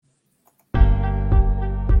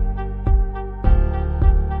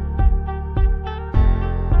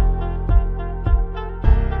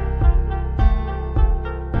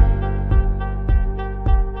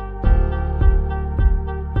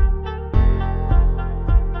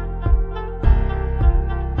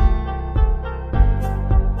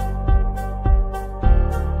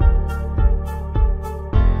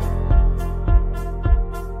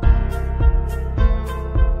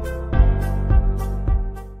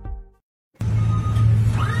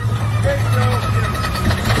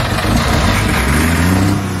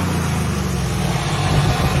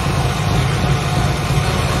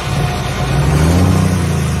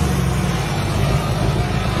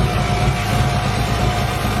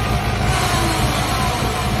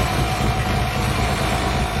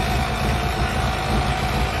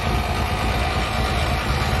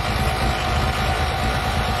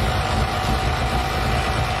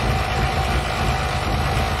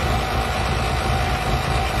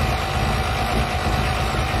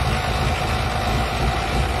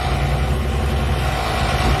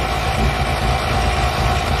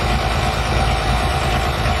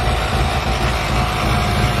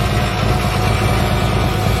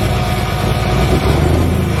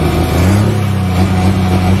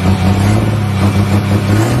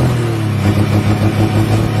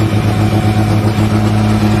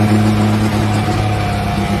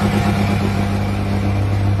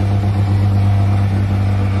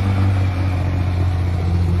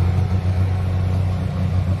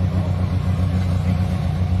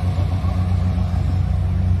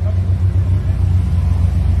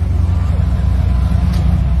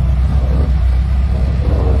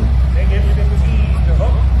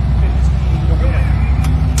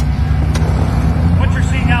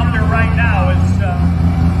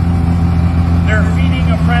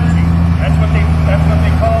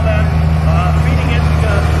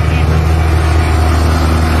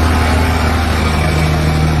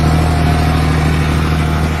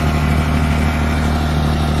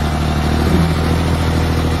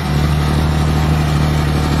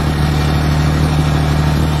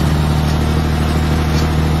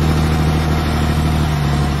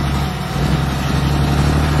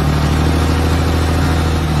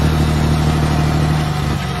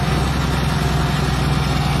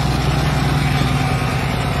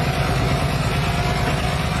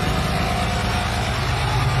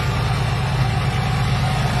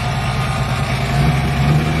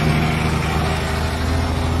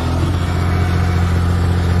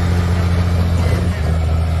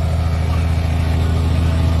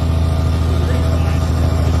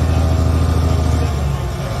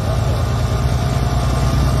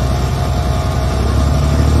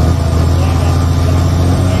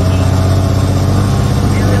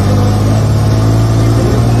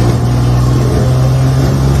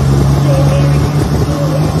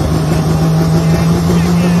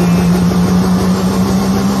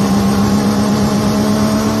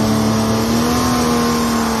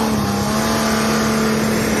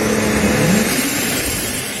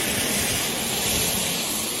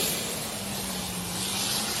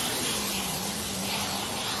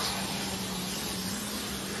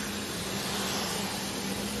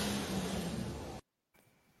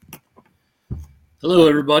Hello,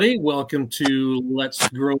 everybody. Welcome to Let's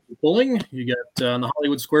Grow Pulling. You got on the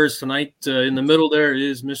Hollywood Squares tonight. In the middle there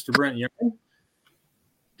is Mr. Brent Young.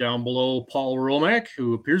 Down below, Paul Romack,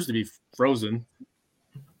 who appears to be frozen.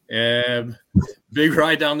 Big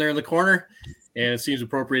Rye down there in the corner. And it seems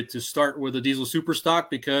appropriate to start with a diesel super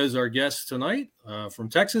stock because our guest tonight from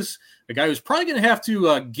Texas, a guy who's probably going to have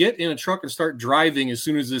to get in a truck and start driving as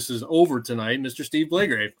soon as this is over tonight, Mr. Steve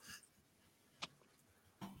Blagrave.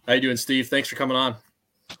 How you doing, Steve? Thanks for coming on.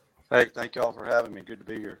 Hey, thank y'all for having me. Good to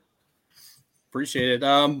be here. Appreciate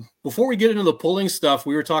it. Before we get into the pulling stuff,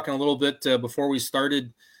 we were talking a little bit before we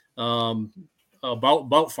started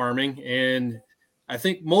about farming, and I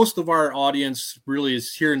think most of our audience really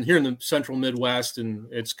is here in the central Midwest, and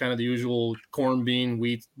it's kind of the usual corn, bean,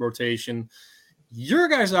 wheat rotation. Your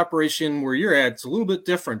guys' operation where you're at, it's a little bit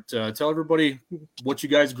different. Tell everybody what you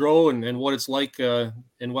guys grow and what it's like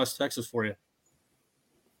in West Texas for you.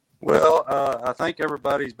 Well, I think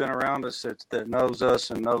everybody's been around us that knows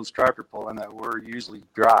us and knows tractor pulling that we're usually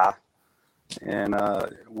dry, and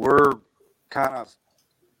we're kind of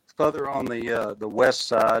further on the west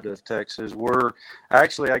side of Texas. We're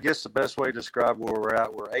actually, I guess the best way to describe where we're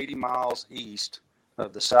at, we're 80 miles east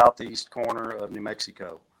of the southeast corner of New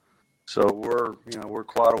Mexico. So we're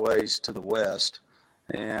quite a ways to the west,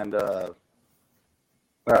 and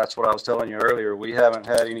that's what I was telling you earlier. We haven't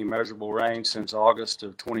had any measurable rain since August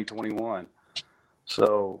of 2021.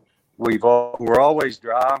 So we're always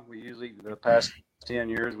dry. We usually, the past 10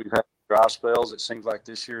 years, we've had dry spells. It seems like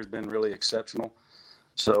this year has been really exceptional.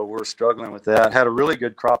 So we're struggling with that. Had a really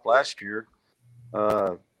good crop last year.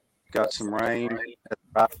 Got some rain at the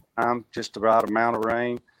right time, just the right amount of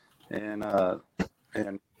rain, and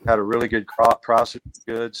had a really good crop. Price is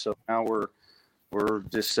good. So now we're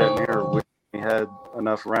just sitting here. We had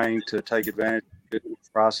enough rain to take advantage of the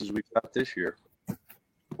prices we've got this year.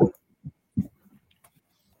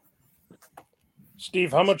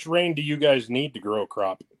 Steve, how much rain do you guys need to grow a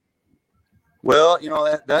crop? Well,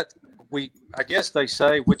 I guess they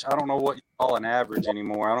say, which I don't know what you call an average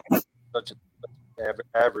anymore. I don't know such an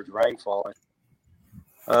average rainfall.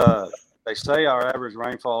 They say our average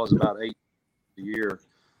rainfall is about 8 a year.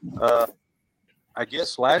 I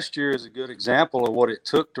guess last year is a good example of what it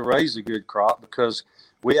took to raise a good crop, because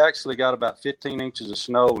we actually got about 15 inches of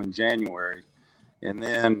snow in January. And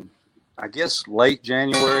then I guess late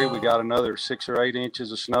January, we got another 6 or 8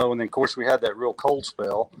 inches of snow. And then, of course, we had that real cold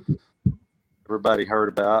spell everybody heard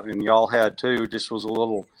about, and y'all had too. Just was a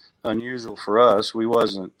little unusual for us. We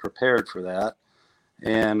wasn't prepared for that.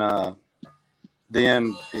 And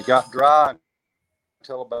then it got dry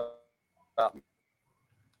until about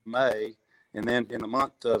May. And then in the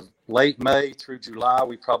month of late May through July,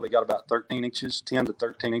 we probably got about 10 to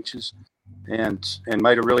 13 inches, and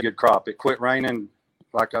made a really good crop. It quit raining,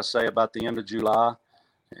 like I say, about the end of July.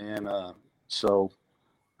 And so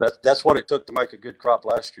that's what it took to make a good crop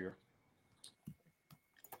last year.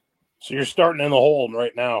 So you're starting in the hole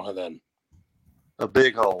right now, then? A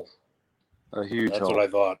big hole, a huge hole. That's what I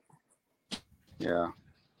thought.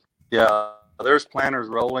 Yeah. There's planters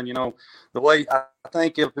rolling. You know, the way I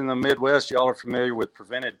think up in the Midwest, y'all are familiar with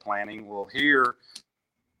prevented planting. Well, here,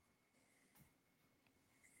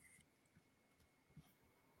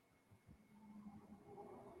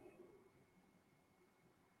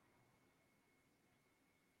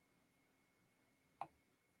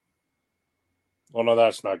 Oh no,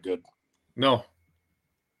 that's not good. No.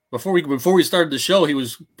 Before we started the show, he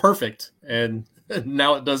was perfect, and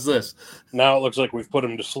now it does this. Now it looks like we've put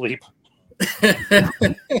him to sleep.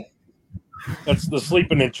 That's the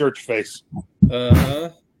sleeping in church face.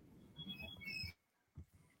 All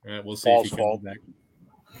right, we'll see Paul's if he fault. comes back.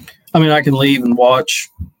 I mean, I can leave and watch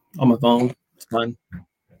on my phone. It's fine.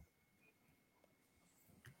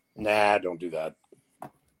 Nah, don't do that.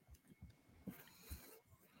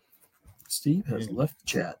 Steve has left the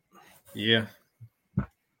chat. Yeah.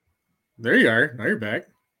 There you are. Now you're back.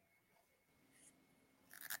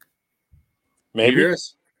 Maybe. Can you hear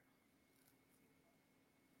us?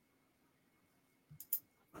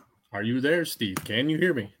 Are you there, Steve? Can you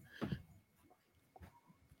hear me?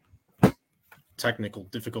 Technical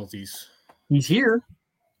difficulties. He's here.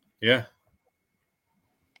 Yeah.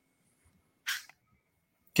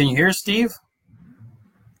 Can you hear Steve?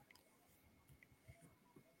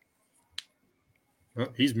 Oh,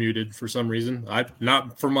 he's muted for some reason.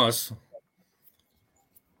 Not from us.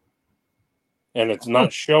 And it's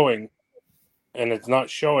not showing. And it's not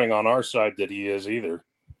showing on our side that he is either.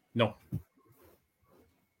 No.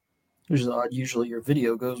 Which is odd. Usually your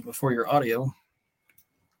video goes before your audio.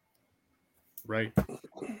 Right.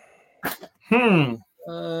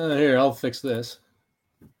 Here, I'll fix this.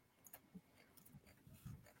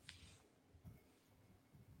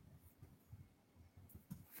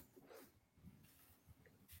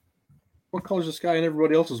 What color is the sky in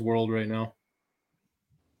everybody else's world right now?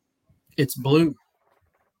 It's blue.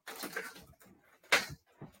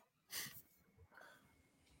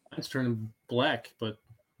 It's turning black, but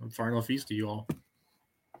I'm far enough east of you all.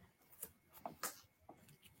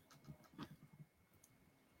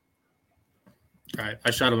 All right, I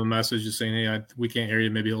shot him a message just saying, hey, we can't hear you.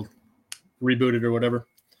 Maybe he'll reboot it or whatever.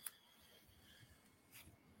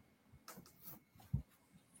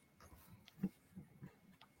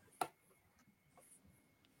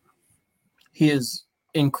 He is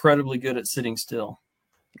incredibly good at sitting still.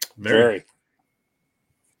 Very.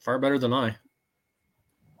 Far better than I.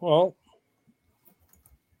 Well,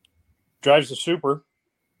 drives the super.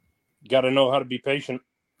 Got to know how to be patient.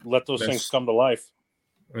 Let those things come to life.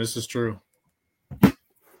 This is true.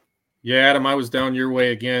 Yeah, Adam, I was down your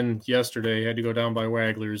way again yesterday. I had to go down by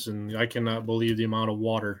Wagglers, and I cannot believe the amount of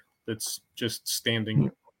water that's just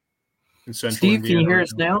standing in central Steve, Indiana. can you hear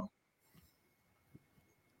us now?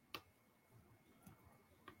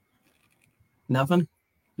 Nothing?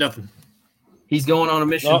 Nothing. He's going on a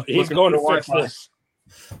mission. No, he's going to fix this.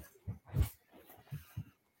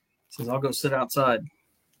 Says, I'll go sit outside.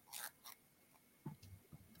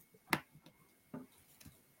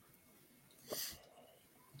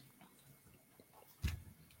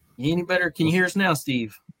 Any better? Can you hear us now,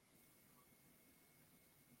 Steve?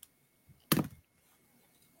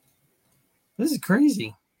 This is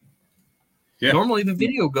crazy. Yeah. Normally the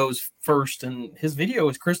video goes first, and his video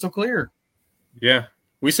is crystal clear. Yeah.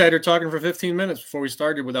 We sat here talking for 15 minutes before we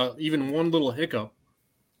started without even one little hiccup.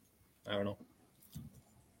 I don't know.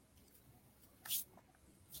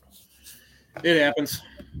 It happens.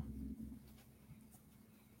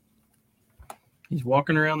 He's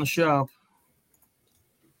walking around the shop.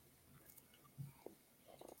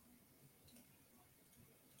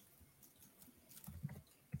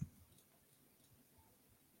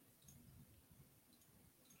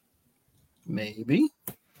 Maybe.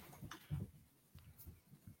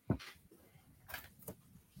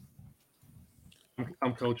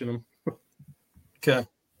 I'm coaching him. Okay.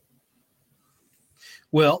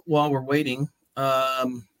 Well, while we're waiting,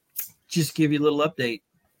 just give you a little update.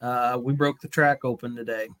 We broke the track open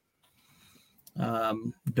today.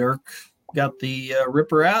 Dirk got the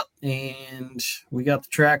ripper out, and we got the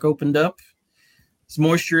track opened up. There's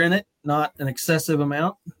moisture in it, not an excessive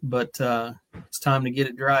amount, but it's time to get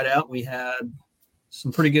it dried out. We had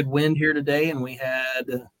some pretty good wind here today, and we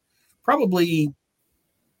had probably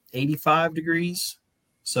 85 degrees.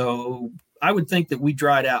 So I would think that we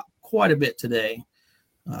dried out quite a bit today.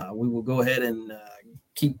 We will go ahead and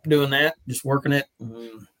keep doing that, just working it,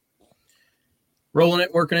 rolling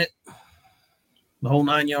it, working it, the whole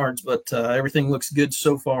 9 yards. But everything looks good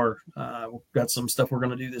so far. We've got some stuff we're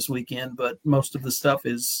going to do this weekend, but most of the stuff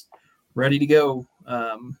is ready to go.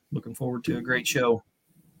 Looking forward to a great show.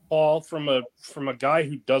 Paul, from a guy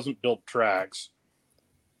who doesn't build tracks,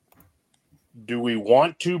 do we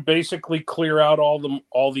want to basically clear out all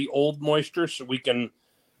the old moisture so we can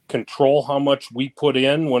control how much we put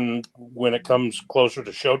in when it comes closer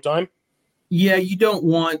to showtime? Yeah, you don't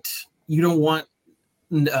want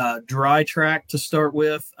dry track to start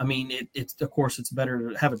with. I mean, it's of course it's better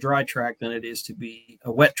to have a dry track than it is to be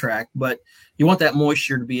a wet track, but you want that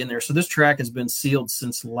moisture to be in there. So this track has been sealed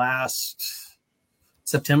since last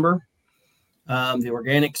September. The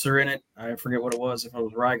organics are in it. I forget what it was, if it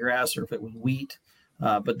was ryegrass or if it was wheat.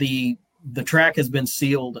 But the track has been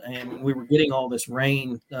sealed, and we were getting all this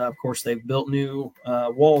rain. Of course, they've built new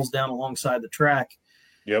walls down alongside the track.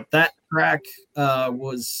 Yep. That track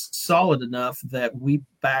was solid enough that we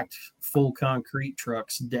backed full concrete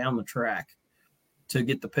trucks down the track to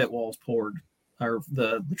get the pit walls poured, or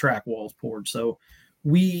the track walls poured. So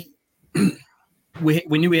we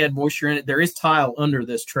knew we had moisture in it. There is tile under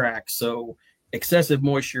this track, so excessive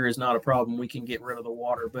moisture is not a problem. We can get rid of the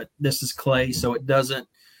water, but this is clay, so it doesn't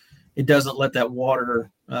let that water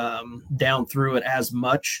down through it as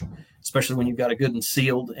much, especially when you've got it good and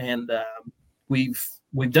sealed. And we've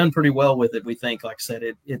done pretty well with it, we think. Like I said,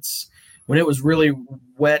 it's when it was really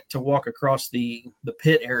wet to walk across the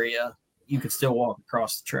pit area, you could still walk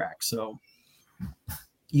across the track. So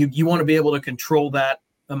you want to be able to control that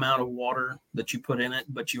amount of water that you put in it,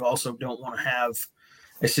 but you also don't want to have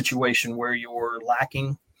a situation where you're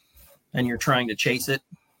lacking and you're trying to chase it,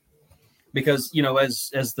 because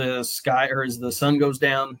as the sky or as the sun goes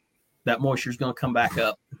down, that moisture is going to come back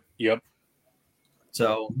up. Yep.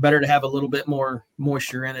 So better to have a little bit more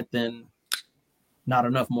moisture in it than not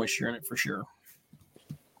enough moisture in it, for sure.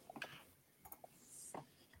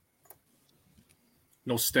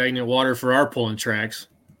 No stagnant water for our pulling tracks.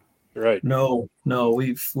 Right. No,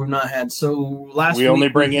 we've not had. So last We week only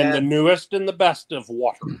bring in had- the newest and the best of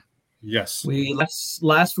water. Yes. We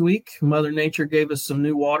last week, Mother Nature gave us some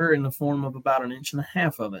new water in the form of about 1.5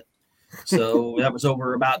 inches of it. So that was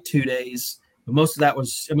over about 2 days. But most of that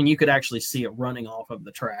was, I mean, you could actually see it running off of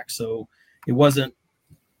the track. So it wasn't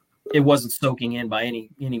soaking in by any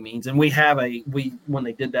means. And when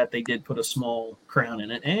they did that, they did put a small crown in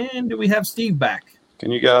it. And do we have Steve back? Can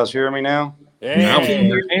you guys hear me now? Now we We can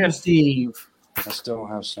hear you, Steve. I still don't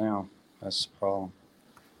have sound. That's the problem.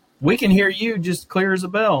 We can hear you just clear as a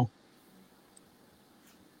bell.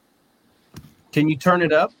 Can you turn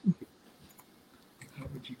it up? How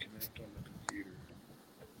would you connect on the computer?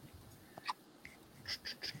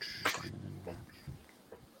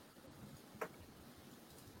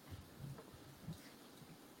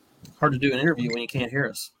 Hard to do an interview when you can't hear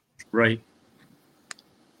us. Right.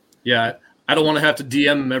 Yeah. I don't want to have to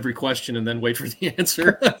DM him every question and then wait for the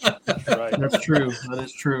answer. Right. That's true. That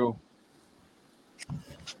is true.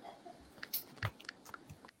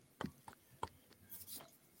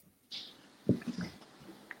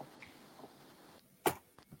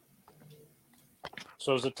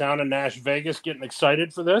 So is the town of Nash Vegas getting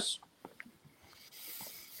excited for this?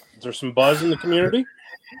 Is there some buzz in the community?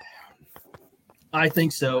 I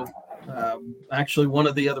think so. Actually, one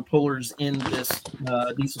of the other pullers in this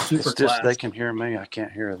diesel super It's just class. they can hear me. I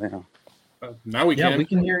can't hear them. Now we can. We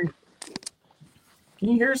can hear you. Can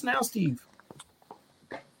you hear us now, Steve?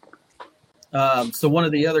 So one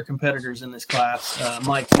of the other competitors in this class,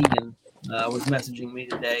 Mike Egan, was messaging me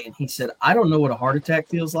today, and he said, "I don't know what a heart attack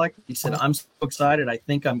feels like." He said, "I'm so excited. I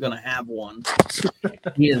think I'm going to have one."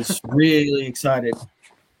 He is really excited.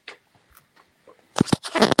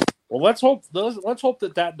 Well, let's hope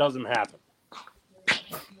that doesn't happen.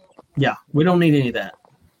 Yeah, we don't need any of that.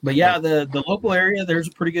 But yeah, the local area, there's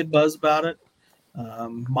a pretty good buzz about it.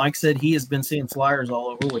 Mike said he has been seeing flyers all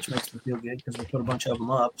over, which makes me feel good because we put a bunch of them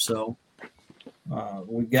up. So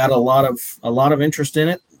we've got a lot of interest in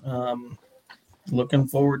it. Looking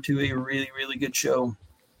forward to a really, really good show.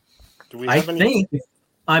 Do we I have any? think, if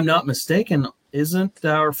I'm not mistaken, isn't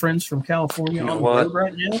our friends from California You know on the what? road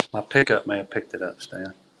right now? My pickup may have picked it up,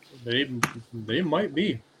 Stan. They might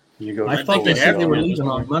be. You go. I thought they said they were leaving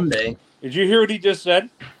on Monday. Did you hear what he just said?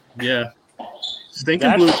 Yeah. Stinking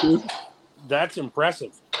That's- Bluetooth. That's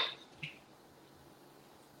impressive.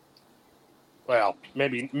 Well,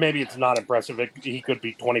 maybe it's not impressive. He could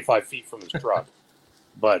be 25 feet from his truck,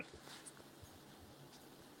 but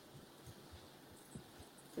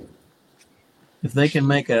If they can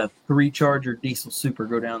make a 3-charger diesel super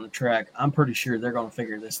go down the track, I'm pretty sure they're going to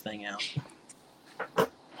figure this thing out.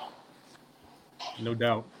 No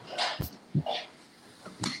doubt.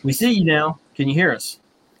 We see you now. Can you hear us?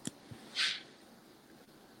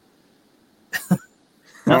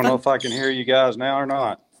 I don't know if I can hear you guys now or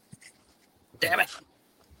not. Damn it.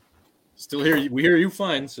 Still hear you. We hear you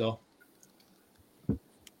fine. So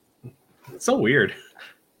It's so weird.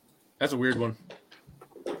 that's a weird one.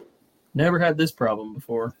 Never had this problem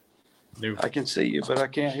before. I can see you, but I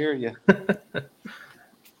can't hear you.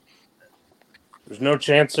 there's no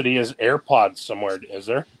chance that he has AirPods somewhere, is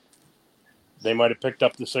there? They might have picked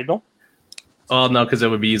up the signal. Oh no, because it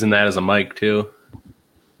would be using that as a mic too.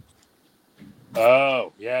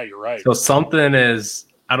 Oh, yeah, you're right. So something is.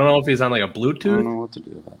 I don't know if he's on like a I don't Bluetooth. know what to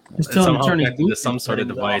do about that. Just It's tell him to somehow turn his connected to Bluetooth some sort of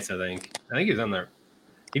settings device. off. I think he's in there.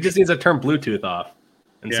 He just needs to turn Bluetooth off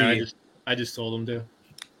and Yeah, see. I just told him to.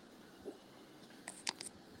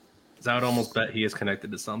 'Cause I would almost bet he is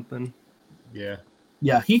connected to something. Yeah.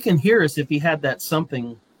 Yeah, he can hear us if he had that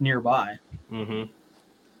something nearby. Mm-hmm.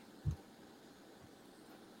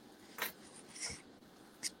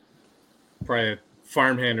 Probably a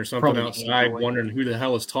farmhand or something Probably outside Android. wondering who the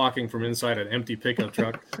hell is talking from inside an empty pickup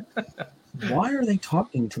truck. Why are they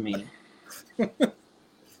talking to me? Here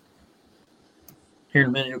in a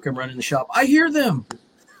minute, he'll come running in the shop. I hear them.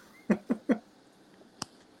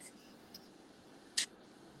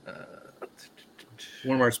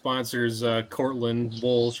 One of our sponsors, Cortland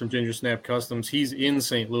Bowles from Ginger Snap Customs, he's in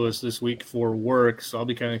St. Louis this week for work, so I'll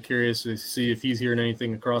be kind of curious to see if he's hearing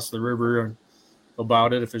anything across the river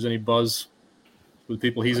about it, if there's any buzz with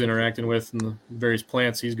people he's interacting with and the various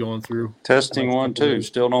plants he's going through. Testing 1, 2.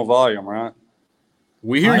 Still no volume, right?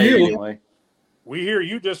 We hear I hear you. Anyway, We hear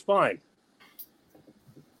you just fine.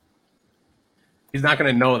 He's not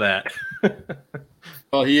going to know that.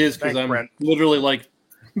 Well, he is because Thanks, I'm Brent. literally like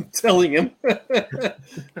telling him.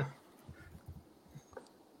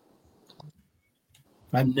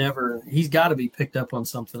 He's got to be picked up on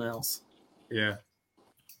something else. Yeah.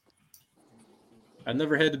 I've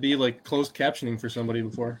never had to be like closed captioning for somebody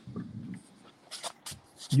before.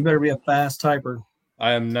 You better be a fast typer.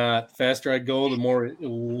 I am not. Faster I go, the more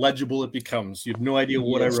legible it becomes. You have no idea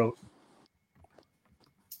what Yes. I wrote.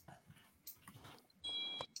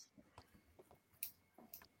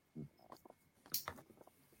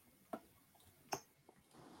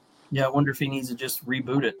 Yeah, I wonder if he needs to just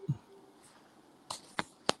reboot it.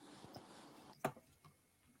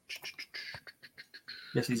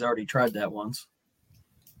 Guess he's already tried that once.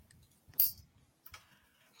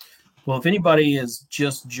 Well, if anybody is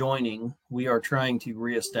just joining, we are trying to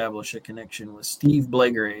reestablish a connection with Steve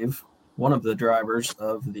Blagrave, one of the drivers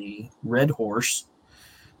of the Red Horse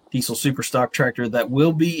diesel superstock tractor that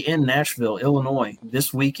will be in Nashville, Illinois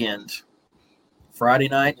this weekend, Friday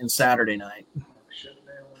night and Saturday night.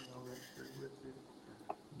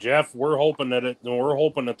 Jeff, we're hoping that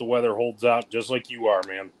the weather holds out just like you are,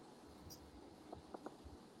 man.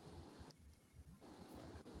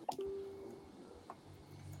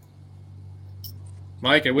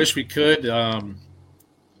 Mike, I wish we could. We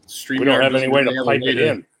StreamYard don't have any way doesn't to have a pipe it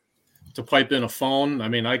in. To pipe in a phone. I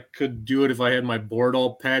mean, I could do it if I had my board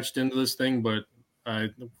all patched into this thing, but we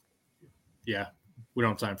don't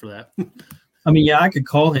have time for that. I mean, yeah, I could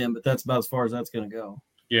call him, but that's about as far as that's going to go.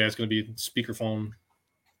 Yeah, it's going to be speakerphone.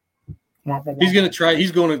 He's going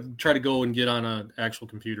to try to go and get on an actual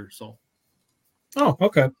computer. So. Oh,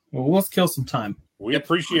 okay. Well, let's kill some time. We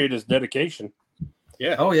appreciate his dedication.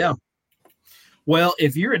 Yeah. Oh, yeah. Well,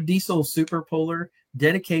 if you're a diesel super puller,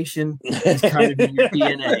 dedication is kind of in your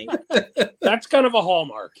DNA. That's kind of a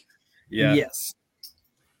hallmark. Yeah. Yes.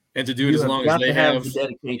 And to do it as long as they have the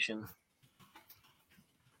dedication.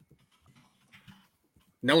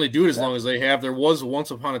 Not only do it as long as they have, there was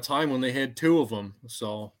once upon a time when they had two of them.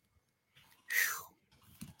 So.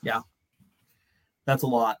 Yeah. That's a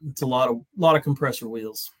lot. It's a lot of compressor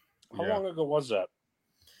wheels. How long ago was that?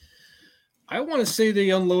 I want to say they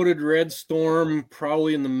unloaded Red Storm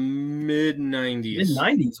probably in the mid-90s.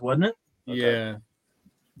 Mid-90s, wasn't it? Okay. Yeah.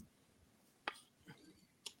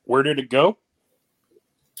 Where did it go?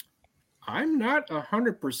 I'm not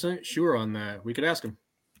 100% sure on that. We could ask him.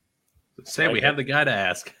 We have the guy to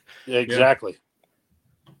ask. Yeah, exactly.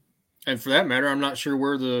 Yeah. And for that matter, I'm not sure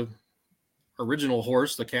where the original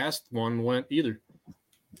horse, the cast one, went either.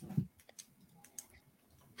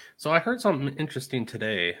 So I heard something interesting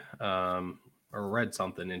today, or read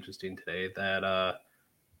something interesting today, that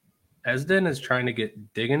Esden is trying to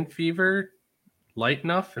get Diggin' Fever light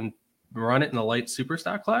enough and run it in the light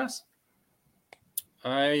superstock class.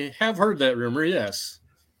 I have heard that rumor, yes.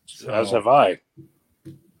 As have I.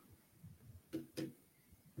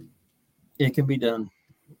 It can be done.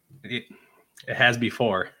 It has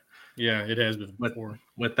before. Yeah, it has been before.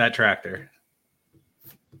 With that tractor.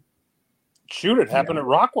 Shoot, it happened at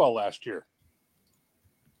Rockwell last year.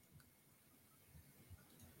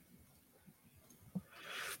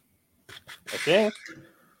 I think.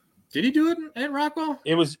 Did he do it at Rockwell?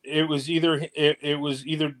 It was either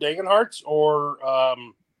Dagenhartz or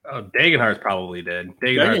Dagenhardt probably did.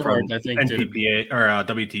 Dagenhardt, I think, NTPA or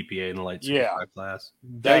WTPA in the light superstock class.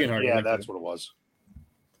 Dagenhardt, that's what it was.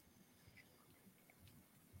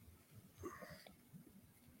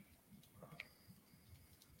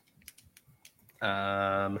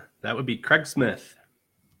 That would be Craig Smith.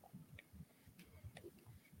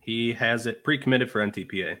 He has it pre-committed for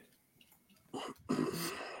NTPA.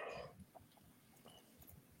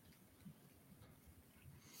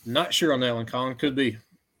 Not sure on that one, Colin. Could be.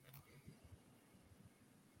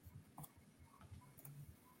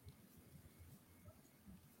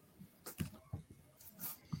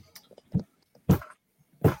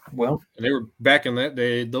 Well, and they were back in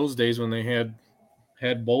those days when they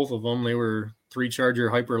had both of them. They were 3-charger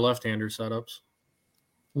hyper left-hander setups.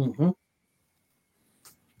 Mm-hmm.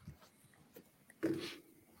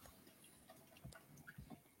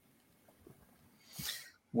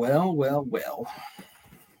 Well.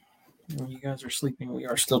 When you guys are sleeping, we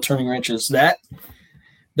are still turning wrenches. That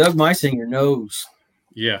Doug Meisinger knows.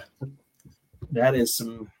 Yeah. That is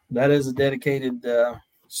a dedicated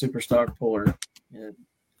super stock puller.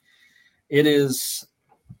 It's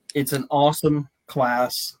an awesome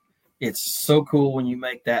class. It's so cool when you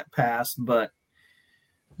make that pass, but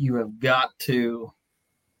you have got to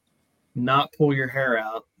not pull your hair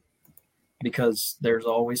out because there's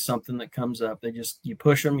always something that comes up. You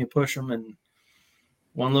push them, and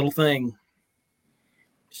one little thing.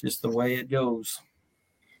 It's just the way it goes.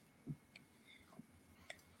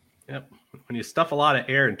 Yep. When you stuff a lot of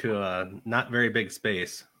air into a not very big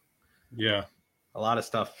space, yeah, a lot of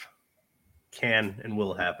stuff can and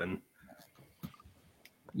will happen.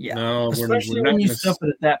 Yeah, no, especially when you stuff it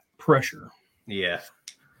at that pressure. Yeah.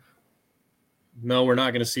 No, we're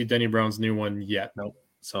not going to see Denny Brown's new one yet. Nope.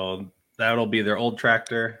 So that'll be their old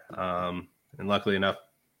tractor. And luckily enough,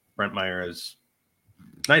 Brent Meyer is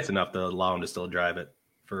nice enough to allow him to still drive it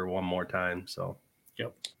for one more time. So,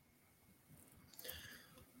 yep.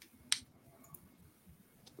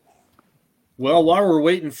 Well, while we're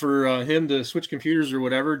waiting for him to switch computers or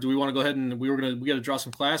whatever, do we want to go ahead and we got to draw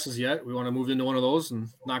some classes yet? We want to move into one of those and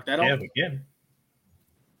knock that out? Yeah, we can.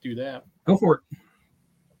 Do that. Go for it.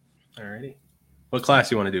 Alrighty. What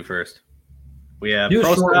class you want to do first? We have do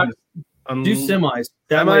semis.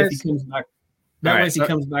 That way, if he comes back,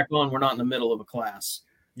 comes back on, we're not in the middle of a class.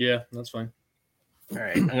 Yeah, that's fine. All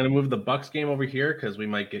right, I'm going to move the Bucks game over here because we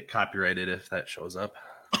might get copyrighted if that shows up.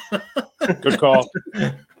 Good call.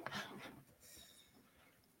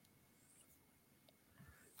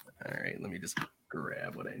 All right, let me just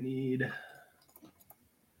grab what I need.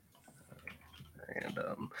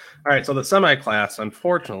 All right, so the semi class,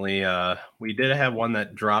 unfortunately, we did have one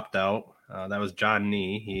that dropped out. That was John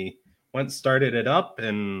Nee. He started it up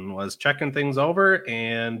and was checking things over,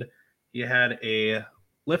 and he had a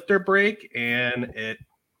lifter brake, and it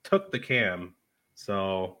took the cam.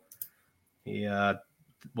 So he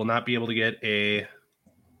will not be able to get a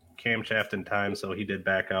camshaft in time, so he did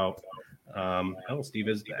back out. Steve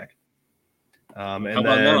is back. And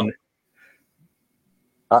then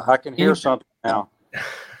I can hear something now.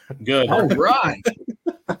 Good. All right.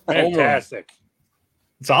 Fantastic.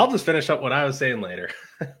 So I'll just finish up what I was saying later.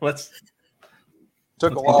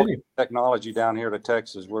 Took a while to get technology down here to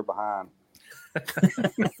Texas. We're behind.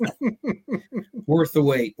 Worth the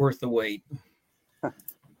wait.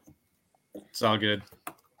 It's all good.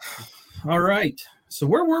 All right. So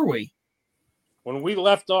where were we? When we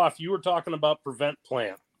left off, you were talking about Prevent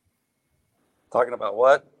Plant. Talking about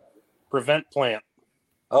what? Prevent Plant.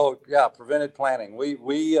 Oh yeah, prevented planting.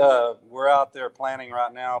 We're out there planting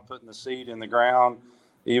right now, putting the seed in the ground.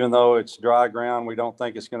 Even though it's dry ground, we don't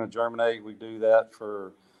think it's going to germinate. We do that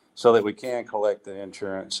so that we can collect the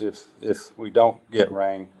insurance if we don't get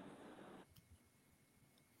rain.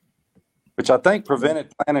 Which I think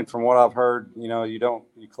prevented planting, from what I've heard, you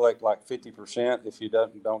collect like 50% if you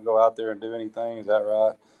don't go out there and do anything. Is that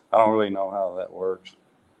right? I don't really know how that works.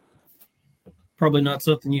 Probably not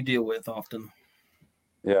something you deal with often.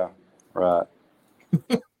 Yeah, right.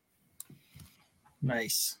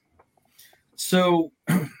 Nice. So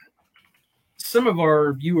some of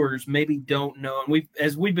our viewers maybe don't know, and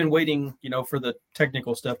as we've been waiting, for the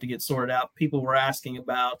technical stuff to get sorted out, people were asking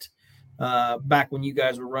about back when you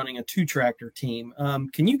guys were running a 2-tractor team.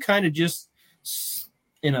 Can you kind of just,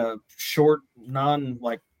 in a short,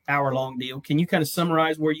 hour-long deal, can you kind of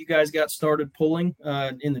summarize where you guys got started pulling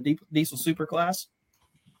in the diesel super class?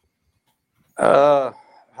 How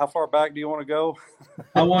far back do you want to go?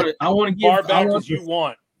 I want to give far back as you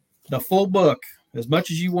want. The full book, as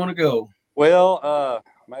much as you want to go. Well,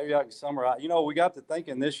 maybe I can summarize. We got to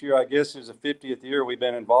thinking this year, I guess, is the 50th year we've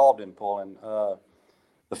been involved in pulling.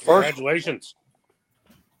 Congratulations.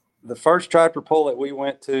 The first tractor pull that we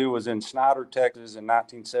went to was in Snyder, Texas in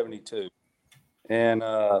 1972. And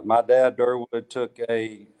my dad, Durwood, took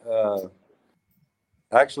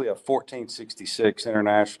actually a 1466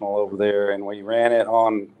 International over there, and we ran it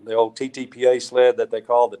on the old TTPA sled that they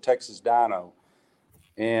called the Texas Dyno.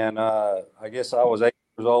 And I guess I was 8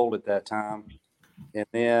 years old at that time. And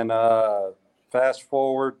then fast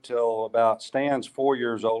forward till about Stan's 4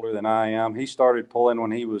 years older than I am. He started pulling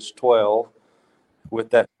when he was 12 with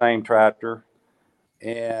that same tractor.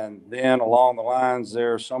 And then along the lines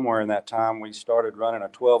there, somewhere in that time, we started running a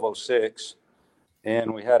 1206,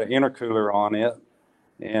 and we had an intercooler on it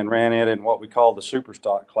and ran it in what we call the super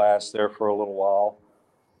stock class there for a little while.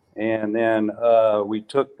 And then we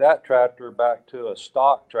took that tractor back to a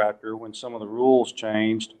stock tractor when some of the rules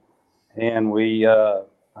changed. And we, I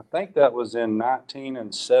think that was in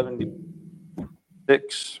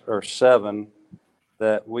 1976 or 7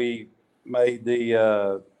 that we made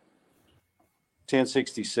the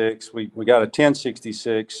 1066. We got a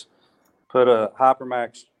 1066, put a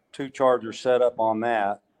Hypermax 2-charger setup on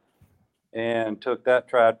that, and took that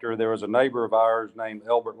tractor. There was a neighbor of ours named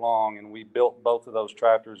Elbert Long, and we built both of those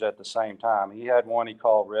tractors at the same time. He had one he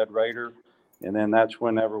called Red Raider, and then that's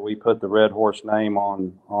whenever we put the Red Horse name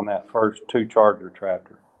on that first 2-charger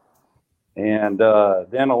tractor. And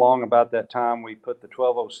then along about that time, we put the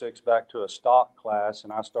 1206 back to a stock class,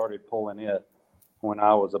 and I started pulling it when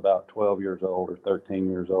I was about 12 years old or 13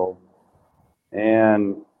 years old.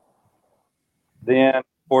 And then, of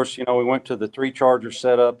course, we went to the 3-charger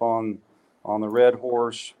setup on the Red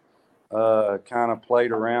Horse, kind of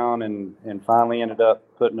played around and finally ended up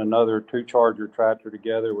putting another 2-charger tractor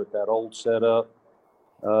together with that old setup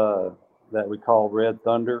that we call Red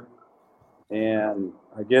Thunder. And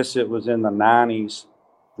I guess it was in the 90s,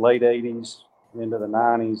 late 80s into the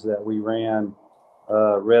 90s, that we ran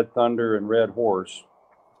Red Thunder and Red Horse.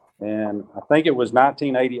 And I think it was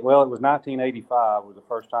 1980. Well, it was 1985 was the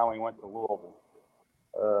first time we went to Louisville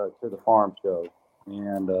to the farm show.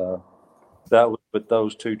 And that was with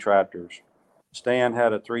those two tractors. Stan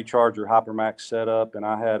had a 3-Charger Hypermax setup, and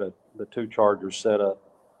I had the 2 Chargers set up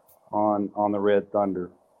on the Red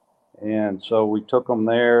Thunder. And so we took them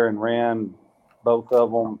there and ran both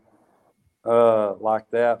of them like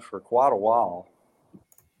that for quite a while.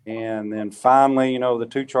 And then finally, the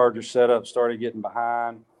 2 Charger setup started getting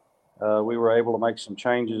behind. We were able to make some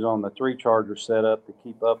changes on the 3 Charger setup to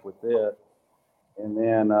keep up with it. And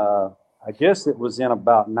then I guess it was in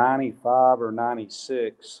about 95 or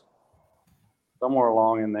 96, somewhere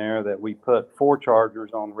along in there, that we put 4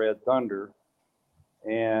 Chargers on Red Thunder.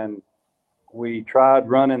 And we tried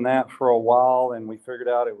running that for a while, and we figured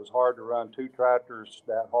out it was hard to run 2 tractors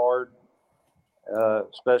that hard,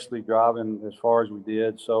 especially driving as far as we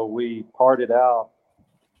did. So we parted out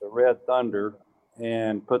the Red Thunder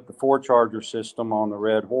and put the 4 Charger system on the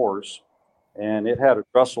Red Horse. And it had a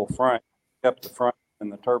Russell front, kept the front in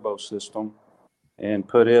the turbo system, and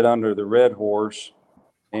put it under the Red Horse.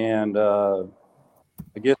 And I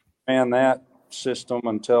guess we ran that system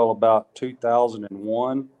until about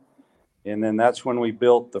 2001. And then that's when we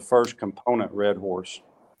built the first component Red Horse,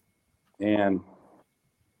 and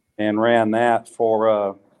ran that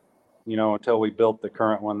for until we built the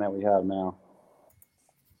current one that we have now.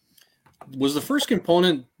 Was the first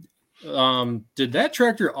component, did that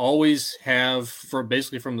tractor always have,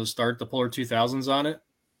 basically from the start, the Polar 2000s on it?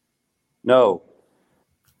 No,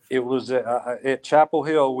 it was at Chapel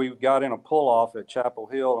Hill. We got in a pull-off at Chapel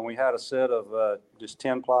Hill, and we had a set of just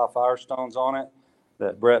 10-ply Firestones on it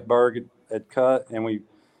that Brett Berg had cut, and we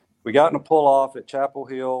got in a pull-off at Chapel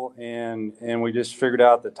Hill, and we just figured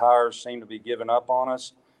out the tires seemed to be giving up on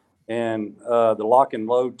us. And the lock and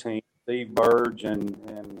load team, Steve Burge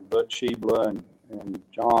and Butch Sheebla and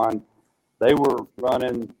John, they were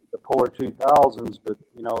running the Polar 2000s, but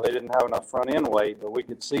they didn't have enough front end weight. But we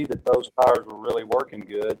could see that those tires were really working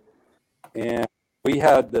good, and we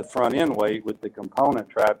had the front end weight with the component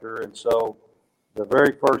tractor. And so the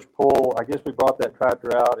very first pull, I guess we brought that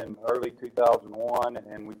tractor out in early 2001,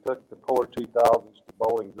 and we took the Polar 2000s to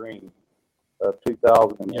Bowling Green of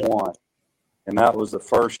 2001. And that was the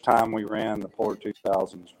first time we ran the Polar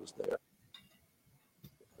 2000s was there.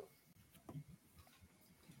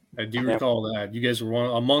 I do recall that. You guys were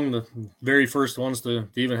among the very first ones to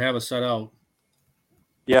even have a set out.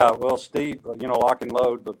 Yeah, well, Steve, lock and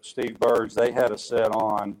load, but Steve Burge, they had a set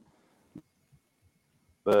on.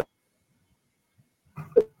 But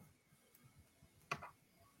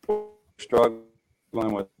struggling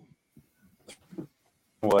with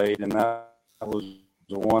weight, and that was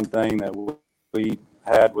the one thing that we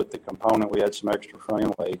had with the component. We had some extra front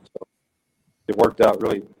end weight, so it worked out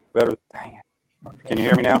really better. Dang it. Can you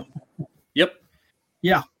hear me now? Yep.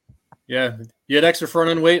 Yeah. Yeah. You had extra front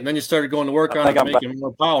end weight, and then you started going to work on it, making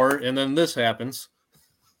more power, and then this happens.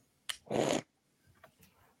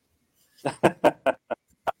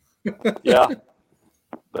 Yeah.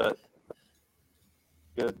 But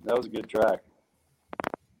good. That was a good track.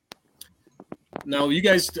 Now, you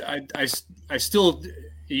guys, I still,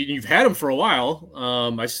 you've had them for a while.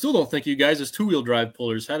 I still don't think you guys as 2-wheel drive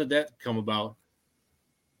pullers. How did that come about?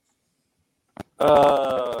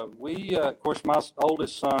 Of course, my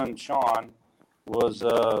oldest son, Sean, was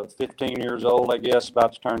 15 years old, I guess,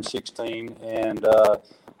 about to turn 16. And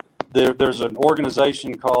there's an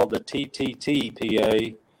organization called the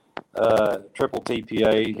TTTPA, Triple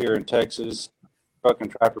TPA here in Texas, Truck and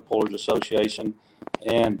Tractor Pullers Association.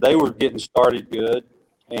 And they were getting started good.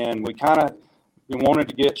 And we wanted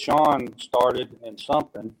to get Sean started in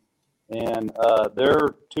something. And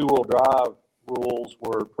their 2-wheel drive rules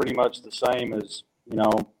were pretty much the same as,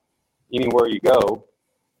 anywhere you go.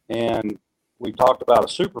 And we talked about a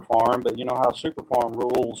super farm, but you know how super farm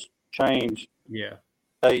rules change. Yeah.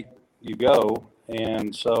 State you go.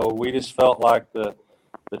 And so we just felt like the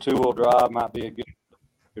 2-wheel drive might be a good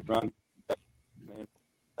run. And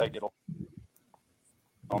take it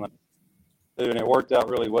on it. And it worked out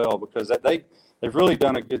really well because they've really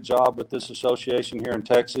done a good job with this association here in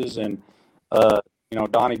Texas. And,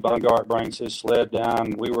 Donnie Bungart brings his sled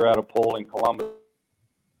down. We were at a pull in Columbus,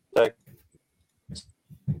 Texas.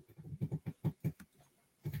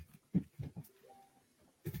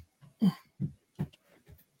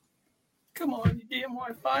 Come on, you damn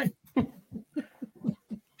Wi-Fi.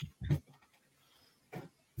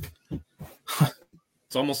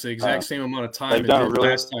 It's almost the exact same amount of time They've done it did really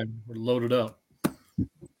last time we're loaded up.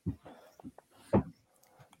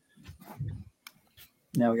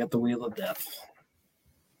 Now we got the Wheel of Death.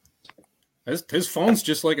 His phone's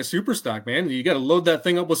just like a super stock, man. You got to load that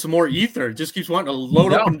thing up with some more ether. It just keeps wanting to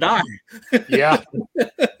load up and die. Yeah.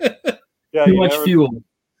 Yeah, Too much fuel.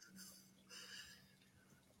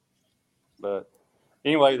 But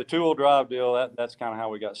anyway, the 2-wheel drive deal, that's kind of how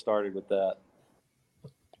we got started with that.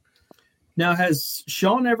 Now, has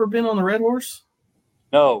Sean ever been on the Red Horse?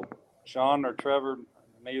 No, Sean or Trevor,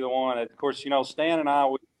 neither one. Of course, Stan and I,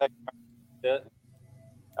 we take it.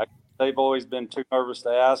 They've always been too nervous to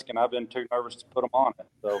ask, and I've been too nervous to put them on it.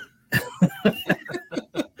 So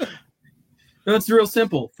No, it's real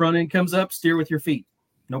simple. Front end comes up, steer with your feet.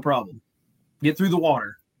 No problem. Get through the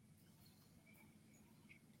water.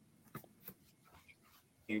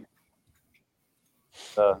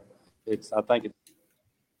 I think it's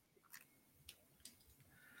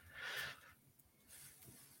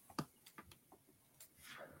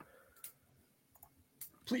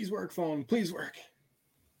Please work, phone. Please work.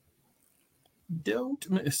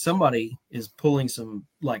 If somebody is pulling some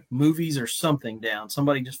like movies or something down.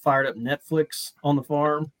 Somebody just fired up Netflix on the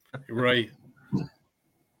farm. Right.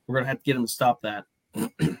 We're going to have to get them to stop that.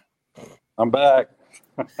 I'm back.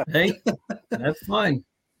 Hey, that's fine.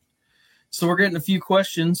 So we're getting a few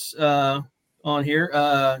questions on here.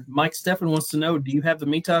 Mike Steffen wants to know, do you have the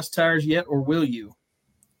Mitas tires yet, or will you?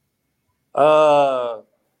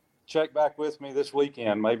 Check back with me this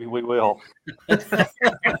weekend. Maybe we will.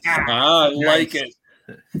 I like it.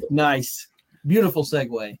 Nice. Beautiful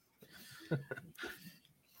segue.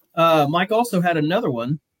 Mike also had another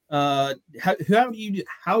one. How do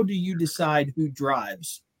you decide who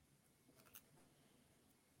drives?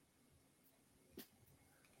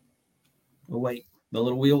 Oh, wait, the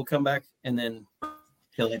little wheel will come back, and then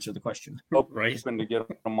he'll answer the question. Hoping to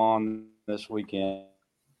get them on this weekend.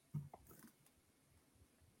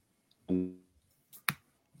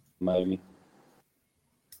 Maybe.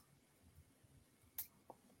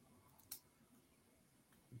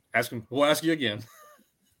 Ask him. We'll ask you again.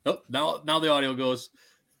 Oh, now the audio goes.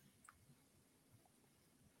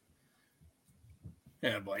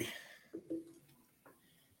 Yeah, boy.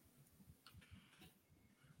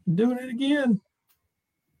 Doing it again.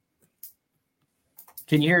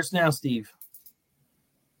 Can you hear us now, Steve?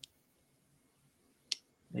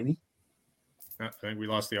 Maybe. I think we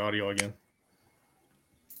lost the audio again.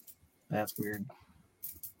 That's weird.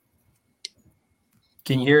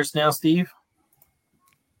 Can you hear us now, Steve?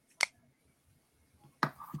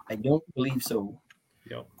 I don't believe so.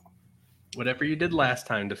 Yep. Whatever you did last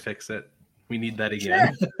time to fix it, we need that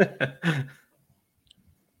again.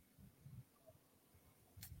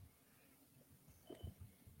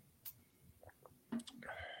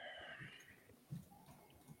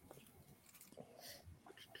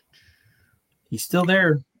 He's still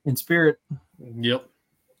there in spirit. Yep.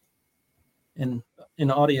 In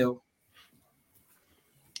audio.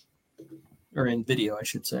 Or in video, I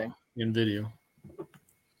should say. In video.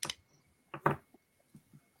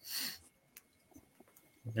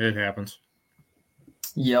 It happens.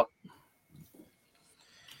 Yep.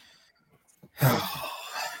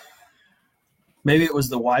 Maybe it was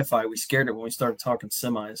the Wi-Fi. We scared it when we started talking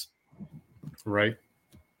semis. Right.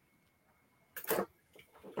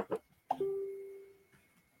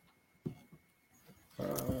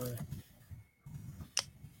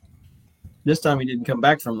 This time he didn't come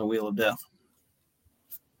back from the Wheel of Death.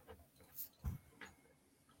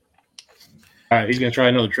 All right, he's going to try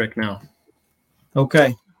another trick now.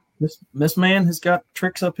 Okay. This man has got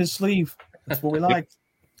tricks up his sleeve. That's what we like.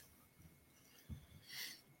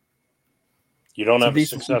 You don't have a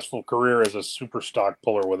successful career as a super stock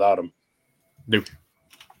puller without him. Nope.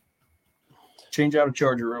 Change out a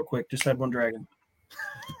charger real quick. Just had one dragging.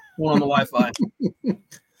 One on the Wi-Fi.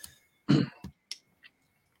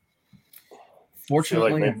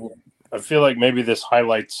 Fortunately, I feel like maybe this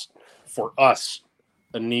highlights for us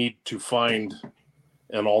a need to find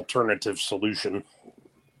an alternative solution.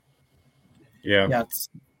 Yeah. It's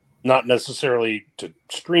not necessarily to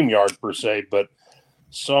StreamYard per se, but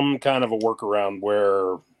some kind of a workaround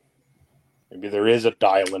where maybe there is a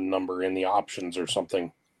dial-in number in the options or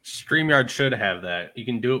something. StreamYard should have that. You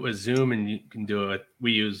can do it with Zoom, and you can do it.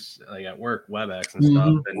 We use like at work WebEx and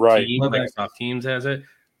stuff. And right. Microsoft Teams has it.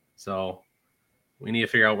 So we need to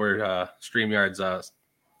figure out where StreamYard's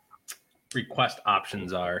request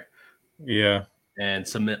options are. Yeah. And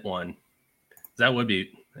submit one. That'd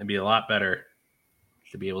be a lot better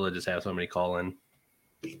to be able to just have somebody call in.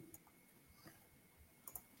 I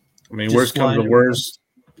mean, worst comes to worst.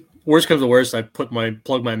 Worst comes to worst, I plug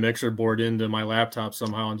my mixer board into my laptop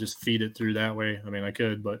somehow and just feed it through that way. I mean, I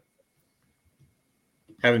could, but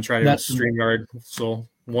haven't tried it with StreamYard, so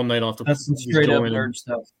one night off the. That's some just straight go up in and nerd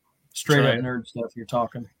stuff. Straight try up it. nerd stuff you're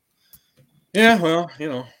talking. Yeah, well,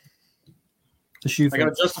 The shoe I got to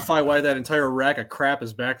fence. justify why that entire rack of crap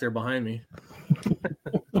is back there behind me.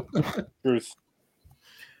 Truth.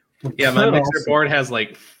 Yeah, my Could mixer also- board has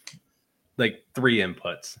like 3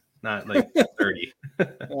 inputs, not like 30.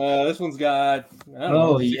 This one's got. I don't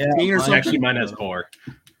Oh, know, yeah, 16 or mine- something. Actually, mine has 4.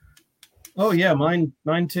 Oh yeah, mine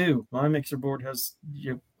too. My mixer board has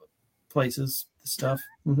places stuff.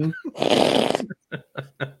 Mm-hmm.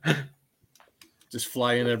 Just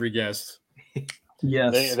fly in every guest.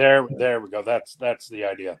 Yes, There we go. That's the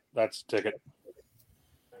idea. That's the ticket.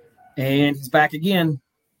 and he's back again.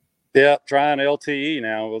 Yeah, trying LTE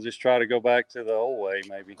now. We'll just try to go back to the old way,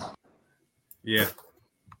 maybe. Yeah,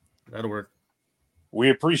 that'll work. We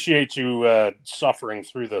appreciate you suffering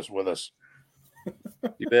through this with us.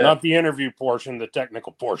 You bet. Not the interview portion, the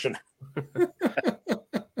technical portion.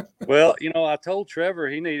 Well, I told Trevor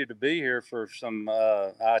he needed to be here for some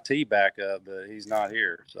IT backup, but he's not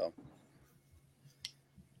here. So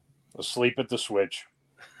Asleep at the switch.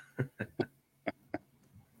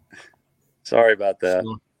 sorry about that.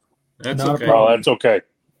 So, that's Not a okay. Oh, that's okay.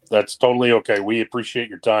 That's totally okay. We appreciate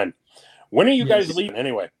your time. When are you guys Yes. leaving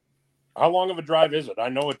anyway? How long of a drive is it? I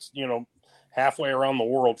know it's, halfway around the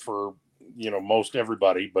world for, most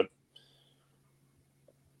everybody, but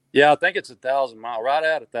Yeah, I think it's 1,000 miles, right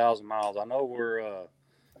at 1,000 miles. I know we're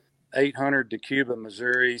 800 to Cuba,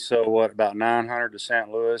 Missouri. So what, about 900 to St.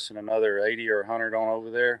 Louis and another 80 or 100 on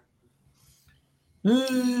over there?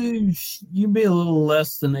 You'd be a little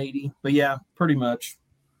less than 80, but yeah, pretty much.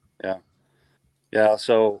 Yeah.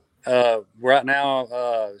 So right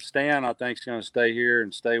now, Stan, I think, is going to stay here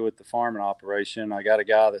and stay with the farming operation. I got a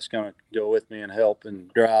guy that's going to go with me and help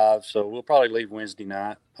and drive. So we'll probably leave Wednesday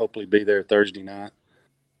night, hopefully be there Thursday night.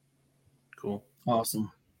 Cool.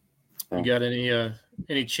 Awesome. You got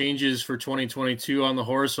any changes for 2022 on the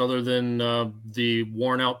horse other than the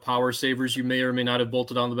worn out power savers you may or may not have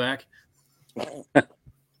bolted on the back?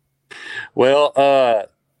 Well,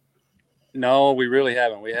 no, we really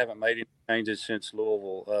haven't. We haven't made any changes since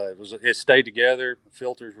Louisville. It stayed together.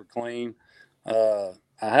 Filters were clean. I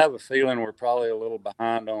have a feeling we're probably a little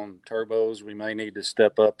behind on turbos. We may need to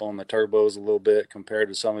step up on the turbos a little bit compared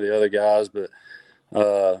to some of the other guys, but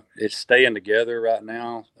it's staying together right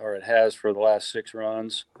now, or it has for the last 6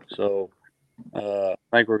 runs. So I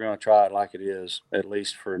think we're going to try it like it is, at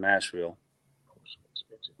least for Nashville.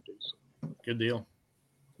 Good deal.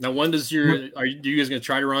 Now, when does you guys going to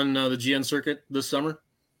try to run the GN circuit this summer?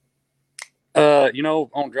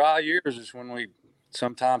 On dry years is when we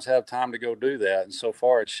sometimes have time to go do that. And so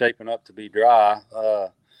far it's shaping up to be dry.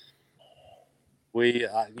 We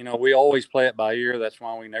always play it by ear. That's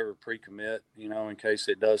why we never pre-commit, in case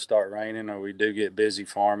it does start raining or we do get busy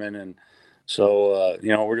farming. And so,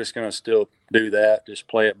 we're just going to still do that. Just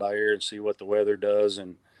play it by ear and see what the weather does.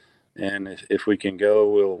 And if we can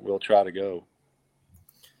go, we'll try to go.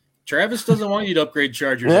 Travis doesn't want you to upgrade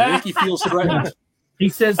Chargers. I think he feels threatened. He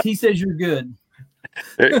says you're good.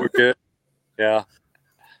 We're good. Yeah.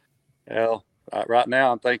 Well, right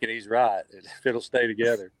now I'm thinking he's right. If it'll stay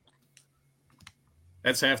together.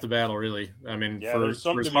 That's half the battle, really. I mean, Yeah, for there's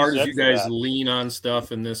something as to be hard as said you for guys that. lean on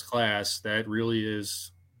stuff in this class, that really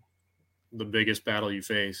is the biggest battle you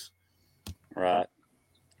face. Right.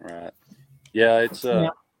 Yeah, it's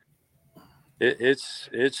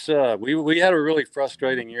we had a really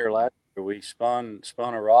frustrating year last year. We spun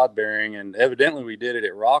a rod bearing, and evidently we did it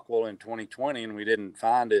at Rockwell in 2020, and we didn't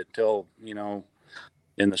find it till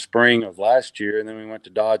in the spring of last year. And then we went to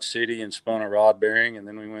Dodge City and spun a rod bearing, and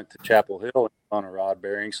then we went to Chapel Hill and spun a rod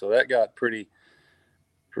bearing. So that got pretty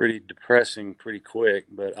depressing pretty quick.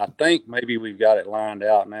 But I think maybe we've got it lined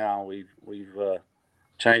out now. We've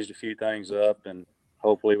changed a few things up, and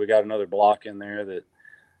hopefully we got another block in there that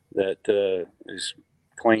is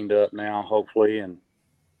cleaned up now, hopefully. And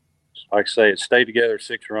like I say, it stayed together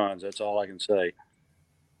 6 runs. That's all I can say.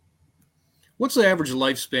 What's the average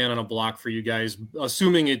lifespan on a block for you guys,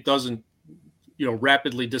 assuming it doesn't,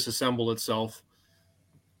 rapidly disassemble itself?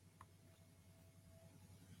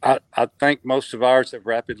 I think most of ours have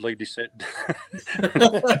rapidly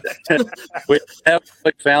We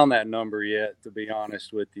haven't found that number yet, to be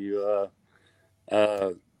honest with you.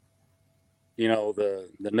 The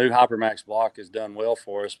new Hypermax block has done well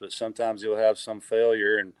for us, but sometimes you'll have some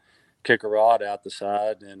failure and kick a rod out the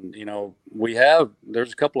side. And,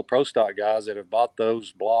 there's a couple of pro stock guys that have bought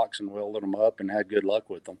those blocks and welded them up and had good luck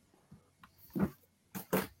with them.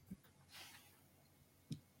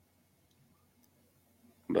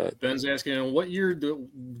 But Ben's asking, what year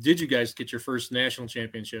did you guys get your first national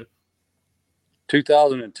championship?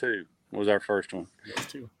 2002. was our first one. Those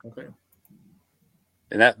two. Okay.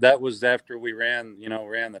 And that was after we ran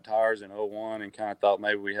the tires in 01 and kind of thought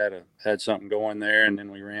maybe we had something going there, and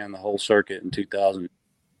then we ran the whole circuit in 2000.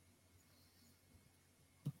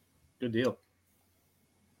 Good deal.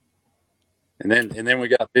 And then we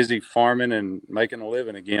got busy farming and making a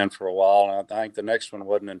living again for a while. And I think the next one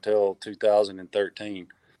wasn't until 2013.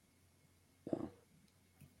 So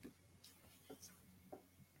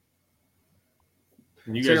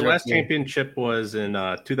your last championship was in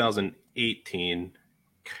 2018.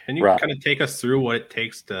 Can you kind of take us through what it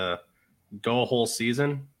takes to go a whole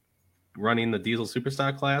season running the diesel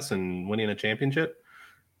superstock class and winning a championship?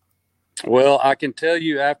 Well, I can tell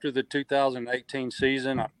you after the 2018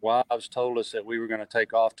 season, wives told us that we were going to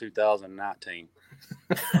take off 2019.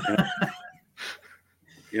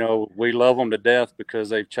 We love them to death because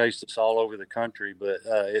they've chased us all over the country, but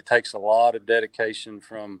it takes a lot of dedication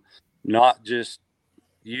from not just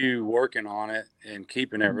you working on it and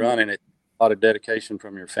keeping it running. It's a lot of dedication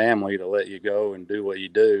from your family to let you go and do what you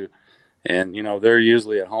do. And, they're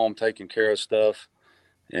usually at home taking care of stuff.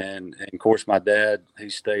 And of course, my dad, he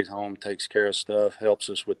stays home, takes care of stuff, helps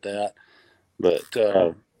us with that. But,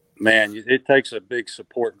 man, it takes a big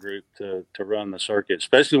support group to run the circuit,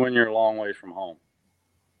 especially when you're a long way from home.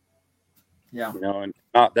 Yeah. And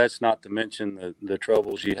that's not to mention the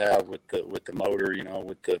troubles you have with the motor,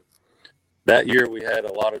 that year we had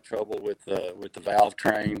a lot of trouble with the valve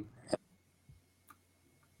train.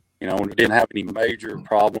 When we didn't have any major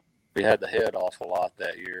problems, we had the head off a lot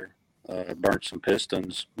that year. Burnt some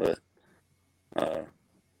pistons, but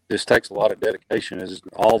this takes a lot of dedication, as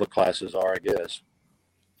all the classes are, I guess.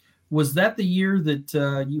 Was that the year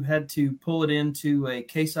that you had to pull it into a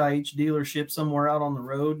Case IH dealership somewhere out on the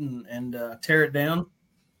road and tear it down?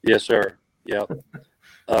 Yes, sir. Yep.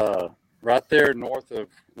 Right there north of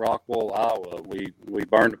Rockwell, Iowa, we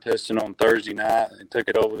burned a piston on Thursday night and took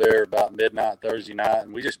it over there about midnight Thursday night,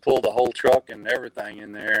 and we just pulled the whole truck and everything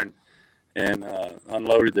in there and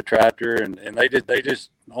unloaded the tractor, and they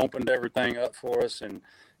just opened everything up for us, and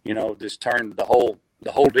just turned the whole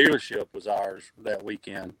dealership was ours that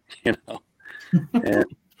weekend. And I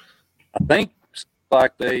think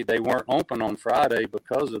like they weren't open on Friday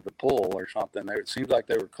because of the pull or something. It seems like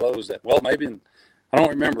they were closed. Maybe I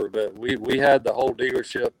don't remember, but we had the whole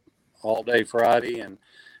dealership all day Friday and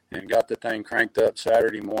got the thing cranked up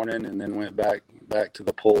Saturday morning, and then went back to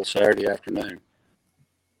the pull Saturday afternoon.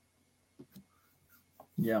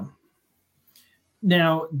 Yeah.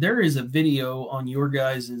 Now, there is a video on your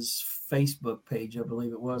guys' Facebook page, I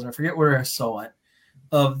believe it was. I forget where I saw it,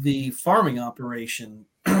 of the farming operation.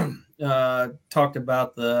 Talked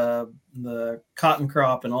about the cotton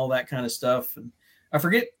crop and all that kind of stuff. And I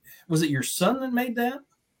forget, was it your son that made that?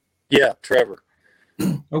 Yeah, Trevor.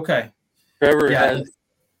 Okay. Trevor has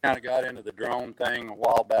kind of got into the drone thing a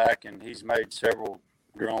while back, and he's made several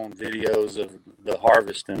drone videos of the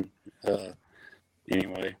harvesting.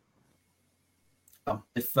 Anyway,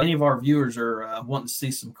 if any of our viewers are wanting to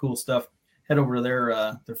see some cool stuff, head over to their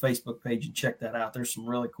Facebook page and check that out. There's some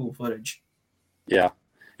really cool footage. Yeah,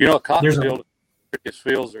 a cotton field, biggest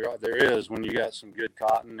fields there is when you got some good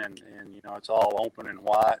cotton and it's all open and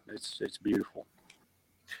white. It's beautiful.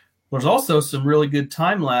 There's also some really good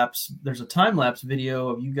time lapse. There's a time lapse video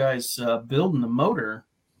of you guys building the motor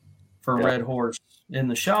for Red Horse in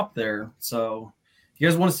the shop there. So if you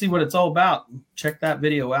guys want to see what it's all about, check that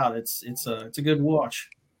video out. It's a good watch.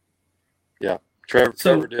 Yeah,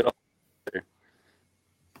 Trevor did all there.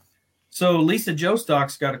 So Lisa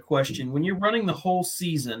Jostock's got a question. When you're running the whole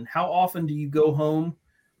season, how often do you go home,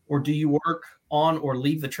 or do you work on or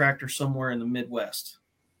leave the tractor somewhere in the Midwest?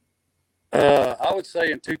 I would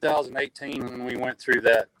say in 2018, when we went through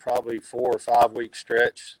that probably 4 or 5 week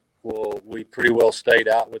stretch, we pretty well stayed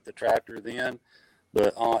out with the tractor then.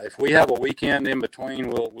 But if we have a weekend in between,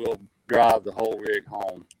 we'll drive the whole rig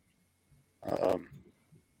home.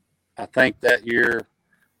 I think that year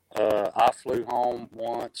I flew home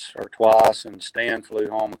once or twice, and Stan flew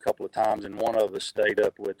home a couple of times, and one of us stayed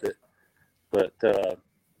up with it. But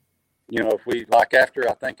if we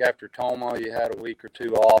after Toma, you had a week or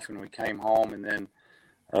two off, and we came home, and then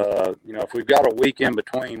if we've got a week in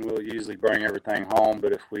between, we'll usually bring everything home.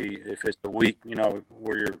 But if it's the week,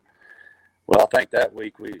 I think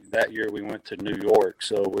that year we went to New York,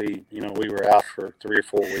 so we were out for 3 or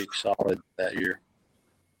 4 weeks solid that year.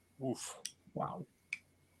 Oof! Wow.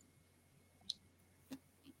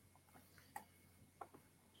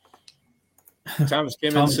 Thomas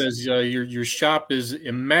Kimmon says your shop is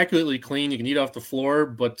immaculately clean. You can eat off the floor,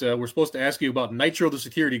 but we're supposed to ask you about Nitro, the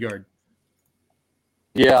security guard.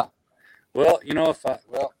 Yeah. Well,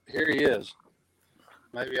 here he is.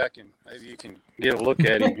 Maybe you can get a look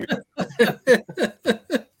at him here.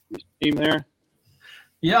 You see him there?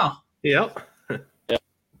 Yeah. Yep.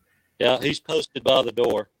 Yeah, he's posted by the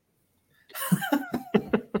door.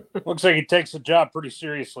 Looks like he takes the job pretty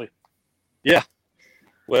seriously. Yeah.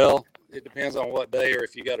 Well, it depends on what day or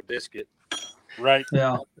if you got a biscuit. Right.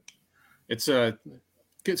 Yeah. It's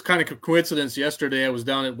kind of a coincidence. Yesterday, I was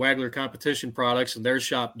down at Wagler Competition Products and their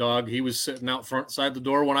shop dog. He was sitting out front side the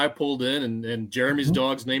door when I pulled in, and Jeremy's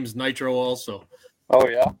dog's name is Nitro also. Oh,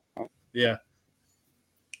 yeah? Yeah.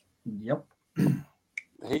 Yep.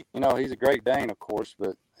 He's a Great Dane, of course,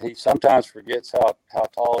 but he sometimes forgets how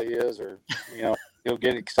tall he is, or, he'll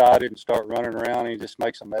get excited and start running around, and he just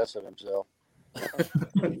makes a mess of himself.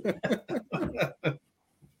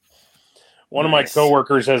 One of my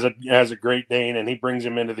coworkers has a Great Dane, and he brings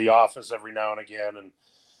him into the office every now and again. And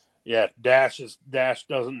yeah, Dash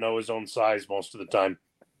doesn't know his own size most of the time.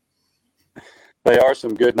 They are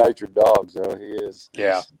some good-natured dogs, though. He is.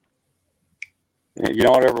 Yeah. You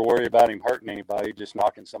don't ever worry about him hurting anybody, just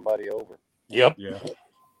knocking somebody over. Yep. Yeah.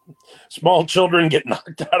 Small children get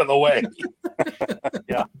knocked out of the way.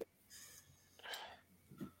 Yeah.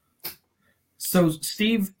 So,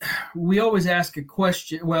 Steve, we always ask a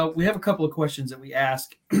question. Well, we have a couple of questions that we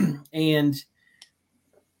ask. And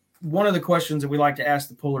one of the questions that we like to ask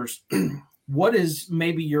the pullers, what is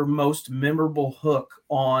maybe your most memorable hook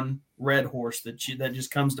on Red Horse that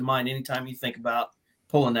just comes to mind anytime you think about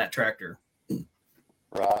pulling that tractor?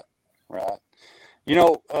 Right.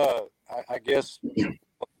 I guess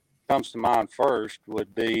what comes to mind first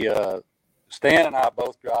would be Stan and I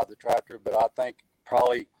both drive the tractor, but I think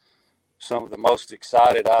probably some of the most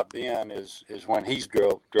excited I've been is when he's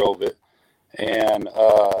drove it. And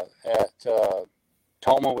at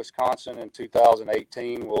Toma, Wisconsin in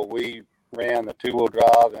 2018, we ran the two-wheel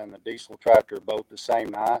drive and the diesel tractor both the same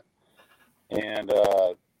night. And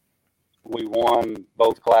we won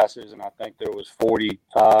both classes, and I think there was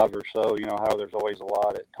 45 or so, how there's always a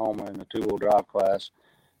lot at Toma in the two-wheel drive class.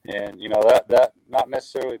 And, that not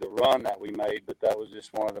necessarily the run that we made, but that was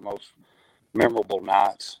just one of the most memorable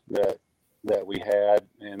nights that we had.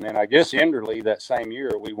 And then I guess Enderley that same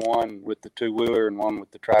year, we won with the two-wheeler and won with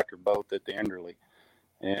the tractor both at the Enderley.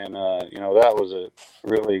 And, that was a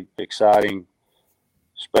really exciting,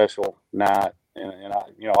 special night. And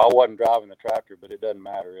I wasn't driving the tractor, but it doesn't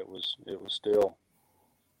matter. It was still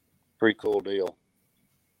a pretty cool deal.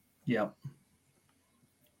 Yep.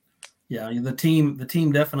 Yeah, the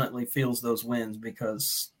team definitely feels those wins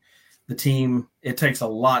because it takes a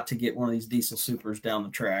lot to get one of these diesel supers down the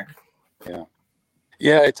track.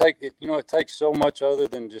 Yeah, it takes so much other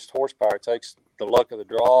than just horsepower. It takes the luck of the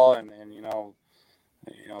draw, and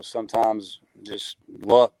sometimes just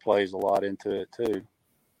luck plays a lot into it too.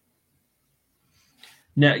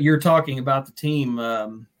 Now you're talking about the team.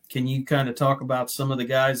 Can you kind of talk about some of the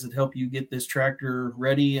guys that help you get this tractor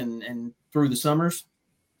ready and through the summers?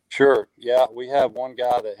 Sure. Yeah, we have one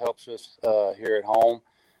guy that helps us here at home,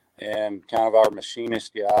 and kind of our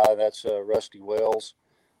machinist guy. That's Rusty Wells,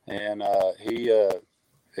 and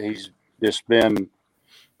he's just been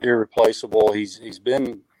irreplaceable. He's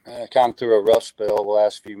been kind of through a rough spell the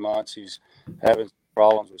last few months. He's having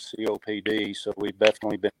problems with COPD, so we've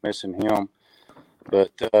definitely been missing him.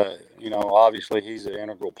 But obviously he's an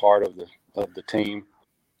integral part of the team,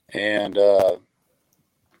 and of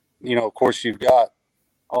course you've got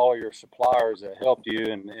all your suppliers that help you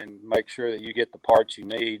and make sure that you get the parts you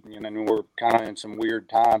need. And we're kind of in some weird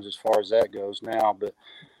times as far as that goes now, but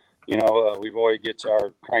we've always gets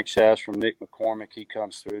our crankshafts from Nick McCormick. He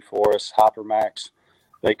comes through for us. Hypermax,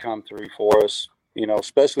 they come through for us.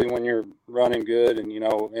 Especially when you're running good and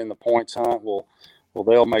in the points hunt, well,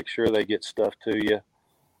 they'll make sure they get stuff to you.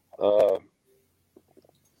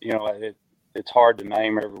 It's hard to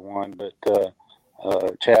name everyone, but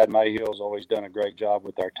Chad Mayhill's always done a great job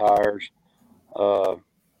with our tires.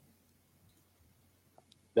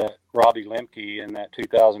 That Robbie Lemke in that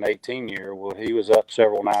 2018 year, he was up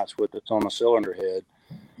several nights with us on the cylinder head.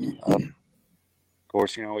 Of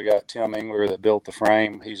course, we got Tim Engler that built the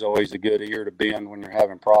frame. He's always a good ear to bend when you're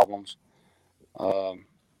having problems. I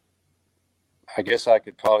guess I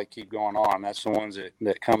could probably keep going on. That's the ones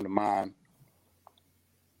that come to mind.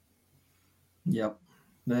 Yep.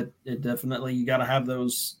 That it definitely, you got to have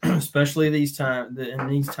those, especially in these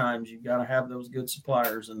times, you got to have those good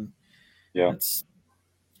suppliers. And yeah,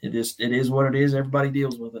 it is what it is. Everybody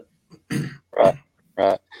deals with it. Right.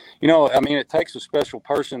 It takes a special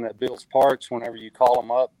person that builds parts whenever you call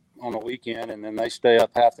them up on the weekend, and then they stay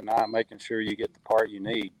up half the night making sure you get the part you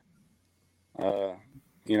need.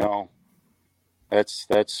 That's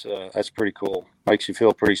pretty cool. Makes you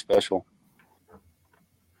feel pretty special.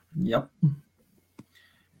 Yep.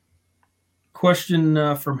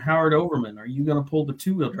 Question from Howard Overman. Are you going to pull the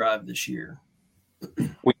two-wheel drive this year?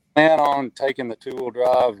 We plan on taking the two-wheel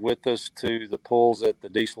drive with us to the pulls that the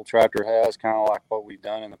diesel tractor has, kind of like what we've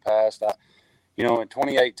done in the past. In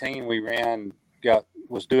 2018 we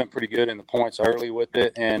was doing pretty good in the points early with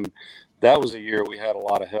it, and that was a year we had a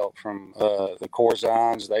lot of help from the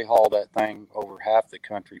Corzines. They hauled that thing over half the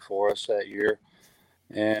country for us that year,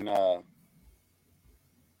 and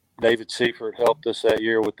David Seifert helped us that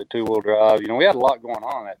year with the two-wheel drive. We had a lot going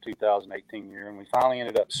on in that 2018 year, and we finally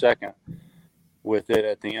ended up second with it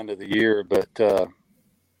at the end of the year. But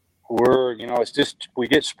it's just we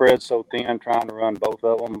get spread so thin trying to run both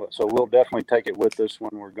of them. So we'll definitely take it with us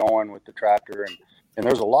when we're going with the tractor. And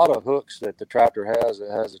there's a lot of hooks that the tractor has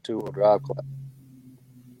that has a two-wheel drive class.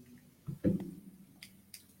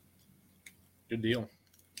 Good deal.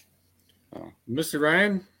 Mr.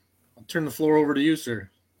 Ryan, I'll turn the floor over to you, sir.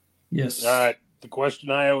 Yes. All right. The question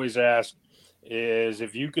I always ask is,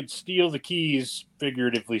 if you could steal the keys,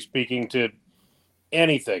 figuratively speaking, to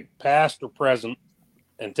anything, past or present,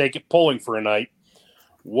 and take it pulling for a night,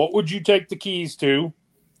 what would you take the keys to,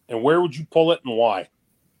 and where would you pull it and why?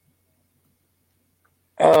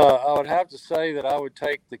 I would have to say that I would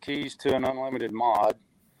take the keys to an unlimited mod,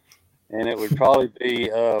 and it would probably be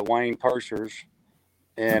Wayne Purser's,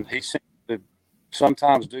 and he seems to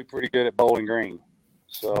sometimes do pretty good at Bowling Green.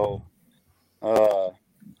 So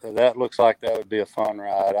that looks like that would be a fun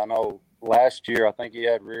ride. I know last year I think he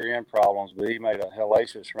had rear end problems, but he made a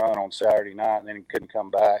hellacious run on Saturday night, and then he couldn't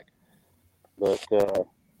come back. But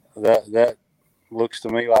that looks to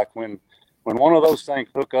me like when one of those things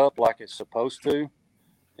hook up like it's supposed to,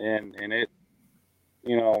 and it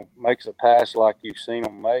makes a pass like you've seen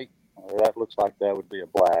them make, that looks like that would be a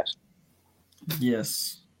blast.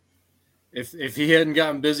 Yes. If he hadn't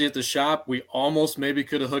gotten busy at the shop, we almost maybe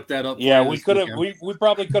could have hooked that up. Yeah, we could have. We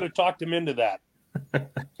probably could have talked him into that.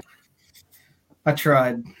 I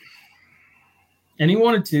tried, and he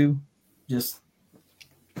wanted to, just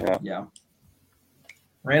yeah.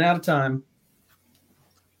 Ran out of time.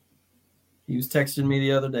 He was texting me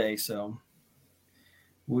the other day, so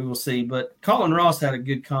we will see. But Colin Ross had a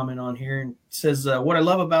good comment on here and says, what I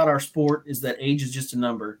love about our sport is that age is just a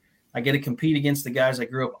number. I get to compete against the guys I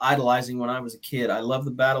grew up idolizing when I was a kid. I love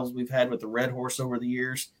the battles we've had with the Red Horse over the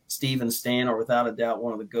years. Steve and Stan are without a doubt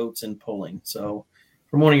one of the GOATs in pulling. So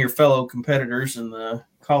from one of your fellow competitors and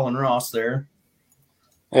Colin Ross there.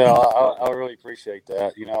 Yeah, I really appreciate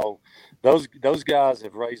that. Those guys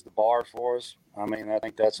have raised the bar for us. I mean, I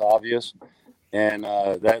think that's obvious. And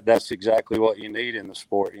that's exactly what you need in the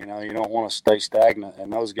sport. You don't want to stay stagnant.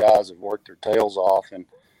 And those guys have worked their tails off. And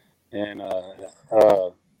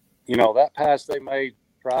that pass they made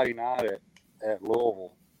Friday night at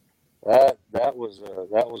Louisville, that was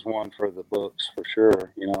one for the books for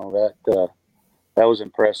sure. That was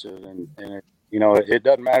impressive. And it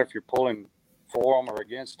doesn't matter if you're pulling for them or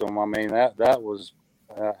against them. I mean, that was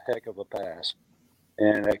a heck of a pass.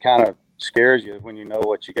 And it kind of scares you when you know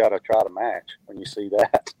what you got to try to match when you see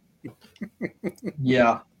that.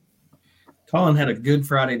 Yeah. Colin had a good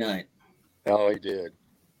Friday night. Oh, he did.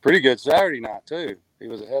 Pretty good Saturday night, too. He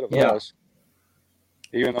was ahead of us,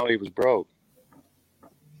 even though he was broke.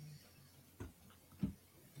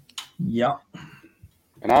 Yeah.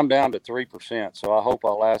 And I'm down to 3%, so I hope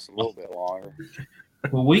I'll last a little bit longer.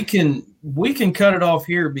 Well, we can cut it off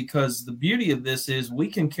here because the beauty of this is we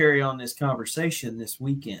can carry on this conversation this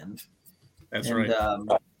weekend. That's right.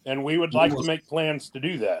 And we would like to make plans to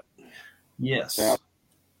do that. Yes. Yeah.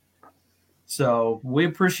 So we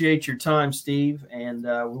appreciate your time, Steve, and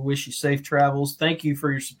we wish you safe travels. Thank you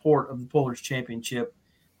for your support of the Pullers Championship.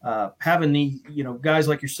 Having the guys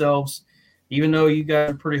like yourselves, even though you guys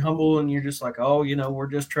are pretty humble and you're just like, we're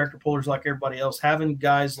just tractor pullers like everybody else. Having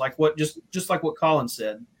guys like just like what Colin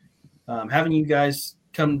said, having you guys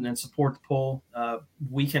come and support the pull,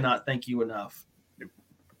 we cannot thank you enough.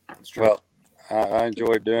 That's true. Well, I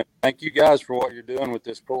enjoyed doing it. Thank you guys for what you're doing with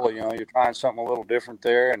this pull. You're trying something a little different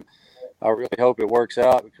there, and I really hope it works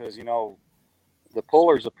out because, the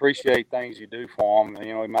pullers appreciate things you do for them.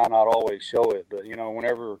 We might not always show it, but,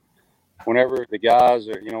 whenever the guys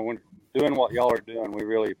are, when doing what y'all are doing, we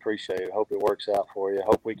really appreciate it. Hope it works out for you.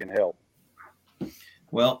 Hope we can help.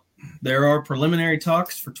 Well, there are preliminary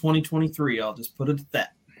talks for 2023. I'll just put it at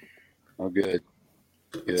that. Oh, good.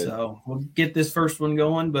 Good. So we'll get this first one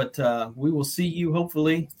going, but we will see you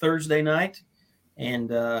hopefully Thursday night.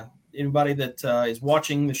 And anybody that is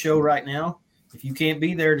watching the show right now, if you can't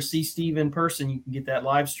be there to see Steve in person, you can get that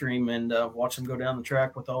live stream and watch him go down the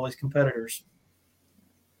track with all his competitors.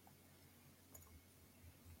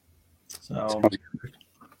 So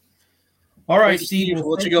All right, Thanks, Steve. Steve.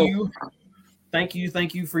 Well, Let you go. Thank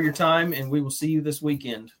you for your time, and we will see you this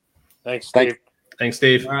weekend. Thanks, Steve. Thanks,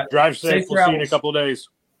 Dave. All right. Drive safe. Safe We'll see you in a travels. couple of days.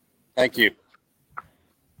 Thank you.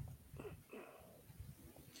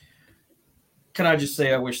 Can I just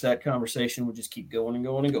say I wish that conversation would just keep going and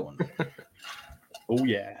going and going. Oh,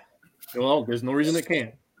 yeah. Well, there's no reason it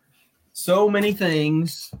can't. So many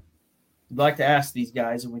things I'd like to ask these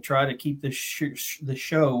guys, and we try to keep the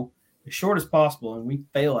show as short as possible, and we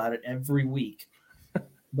fail at it every week.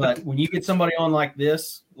 But when you get somebody on like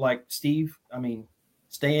this, like Steve,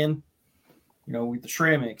 Stan, with the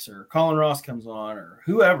Shremix, or Colin Ross comes on, or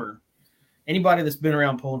whoever, anybody that's been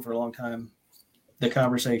around pulling for a long time, the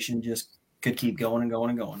conversation just could keep going and going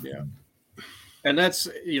and going. Yeah. And that's,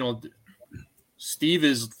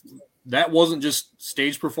 Steve that wasn't just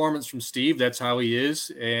stage performance from Steve. That's how he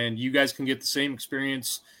is. And you guys can get the same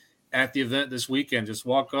experience at the event this weekend. Just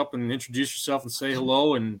walk up and introduce yourself and say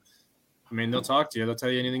hello. And they'll talk to you. They'll tell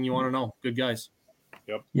you anything you want to know. Good guys.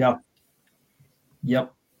 Yep.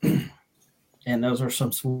 And those are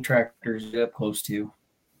some sweet tractors to get up close to.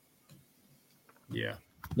 Yeah.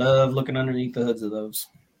 Love looking underneath the hoods of those.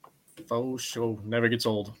 Faux show never gets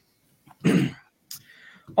old.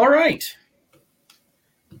 All right.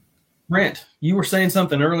 Brent, you were saying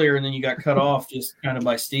something earlier and then you got cut off just kind of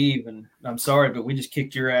by Steve. And I'm sorry, but we just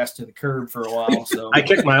kicked your ass to the curb for a while. So I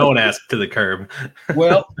kicked my own ass to the curb.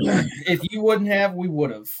 Well, if you wouldn't have, we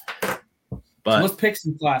would have. But so let's pick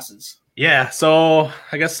some classes. Yeah, so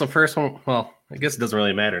I guess the first one, well, I guess it doesn't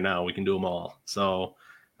really matter now. We can do them all. So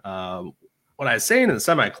what I was saying in the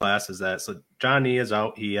semi-class is that, so Johnny is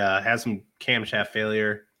out. He has some camshaft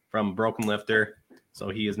failure from broken lifter, so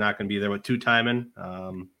he is not going to be there with two-timing.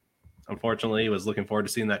 Unfortunately, was looking forward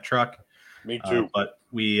to seeing that truck. Me too. But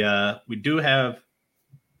we do have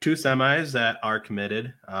two semis that are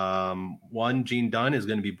committed. One, Gene Dunn is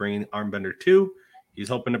going to be bringing Armbender 2. He's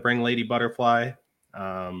hoping to bring Lady Butterfly,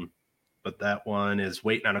 but that one is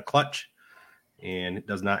waiting on a clutch, and it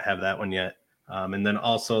does not have that one yet. And then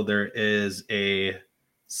also there is a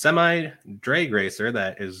semi drag racer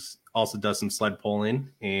that also does some sled pulling,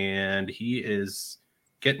 and he is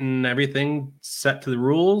getting everything set to the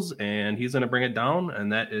rules, and he's going to bring it down.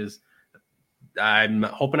 And that is, I'm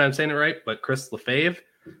hoping I'm saying it right, but Chris Lefebvre.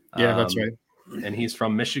 Yeah, that's right. And he's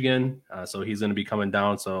from Michigan, so he's going to be coming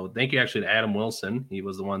down. So thank you actually to Adam Wilson. He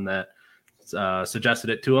was the one that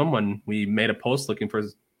suggested it to him when we made a post looking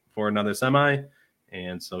for another semi,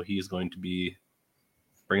 and so he's going to be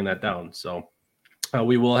bringing that down. So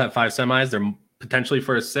we will have 5 semis. They're potentially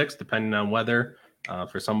for a 6th, depending on weather.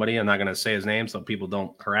 For somebody, I'm not going to say his name so people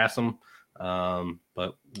don't harass him,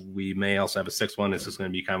 but we may also have a 6th one. It's just going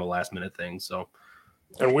to be kind of a last minute thing. So,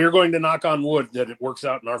 and we're going to knock on wood that it works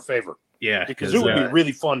out in our favor. Yeah, because it would be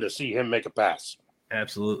really fun to see him make a pass.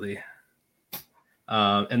 Absolutely.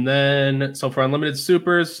 And then, so for Unlimited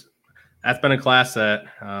Supers, that's been a class that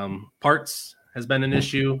parts has been an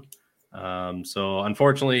issue. So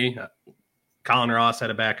unfortunately, Colin Ross had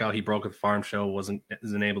to back out. He broke at the farm show, isn't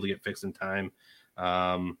able to get fixed in time.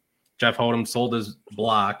 Jeff Hodem sold his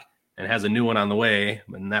block and has a new one on the way,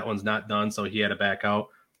 and that one's not done, so he had to back out.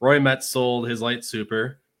 Roy Metz sold his light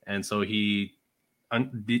super, and so I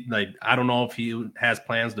don't know if he has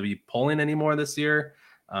plans to be pulling anymore this year,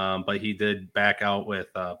 but he did back out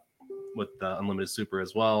with the Unlimited Super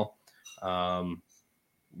as well.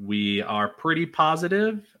 We are pretty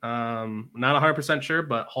positive, not 100% sure,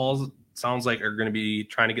 but Halls sounds like are going to be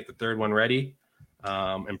trying to get the 3rd one ready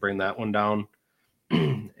and bring that one down.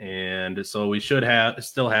 And so we should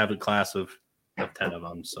still have a class of 10 of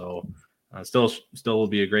them. So still will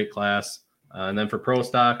be a great class. And then for Pro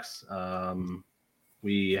Stocks,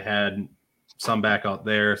 we had some back out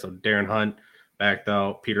there. So Darren Hunt backed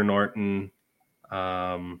out, Peter Norton.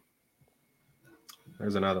 There's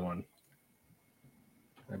another one,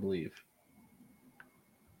 I believe.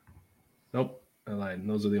 Nope, I lied.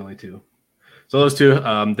 Those are the only 2. So those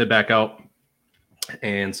 2 did back out.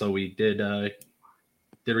 And so we did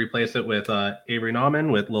replace it with Avery Nauman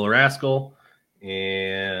with Lil Rascal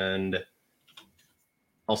and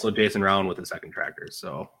also Jason Round with the 2nd tractor.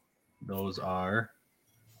 So those are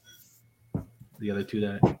the other 2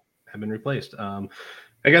 that have been replaced. I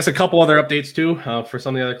guess a couple other updates too for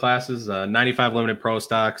some of the other classes. 95 limited pro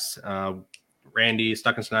stocks. Randy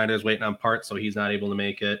Stuckensnyder is waiting on parts, so he's not able to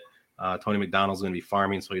make it. Tony McDonald's going to be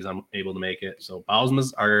farming, so he's unable to make it. So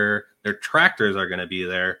Bausma's their tractors are going to be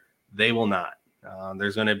there. They will not.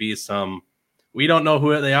 There's going to be some. We don't know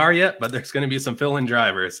who they are yet, but there's going to be some fill-in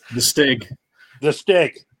drivers. The Stig.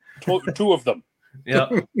 2 of them. Yep.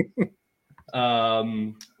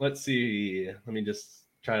 Let's see. Let me just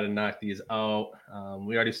try to knock these out.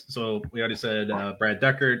 We already said Brad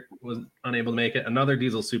Deckert was unable to make it. Another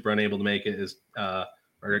Diesel Super unable to make it is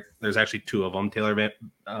or there's actually two of them. Taylor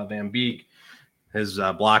Van Beek, his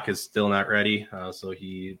block is still not ready, so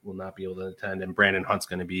he will not be able to attend. And Brandon Hunt's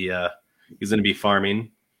going to be he's going to be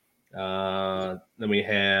farming. Then we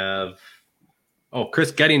have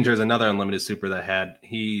Chris Gettinger is another unlimited super that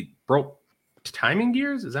he broke timing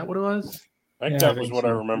gears. Is that what it was? I think that was what I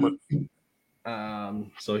remember.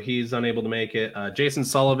 So he's unable to make it. Jason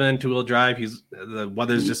Sullivan, 2-wheel drive. The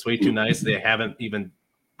weather's just way too nice. They haven't even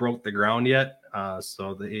broke the ground yet.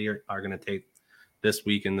 So they are going to take this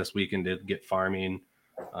weekend to get farming,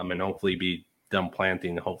 and hopefully be done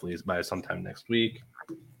planting. Hopefully by sometime next week.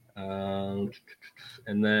 And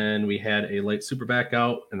then we had a late super back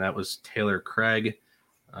out, and that was Taylor Craig.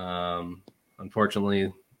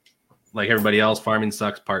 Unfortunately, like everybody else, farming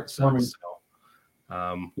sucks. Parts sucks.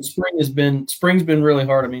 Spring's been really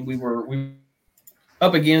hard. I mean, we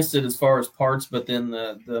up against it as far as parts, but then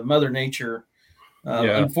the Mother Nature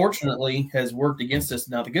unfortunately has worked against us.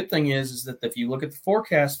 Now the good thing is that if you look at the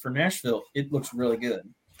forecast for Nashville, it looks really good.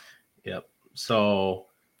 Yep. So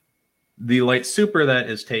the light super that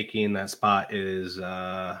is taking that spot is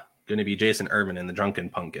going to be Jason Irvin in the Drunken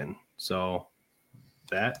Pumpkin. So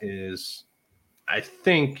that is, I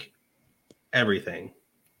think, everything.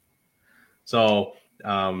 So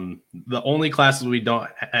the only classes we don't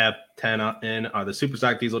have 10 in are the super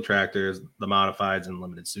stock diesel tractors, the modifieds, and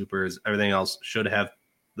limited supers. Everything else should have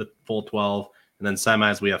the full 12. And then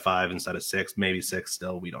semis, we have 5 instead of 6, maybe 6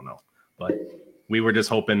 still. We don't know. But we were just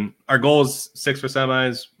hoping. Our goal is 6 for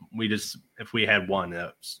semis. If we had one,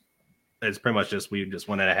 it's pretty much we just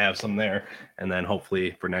wanted to have some there. And then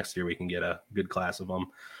hopefully for next year, we can get a good class of them.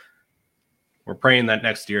 We're praying that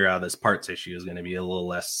next year this parts issue is going to be a little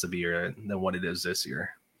less severe than what it is this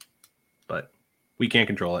year. But we can't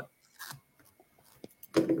control it.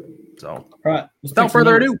 So, all right. Without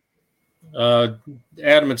further ado.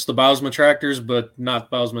 Adam, it's the Bausma tractors, but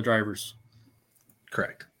not Bausma drivers.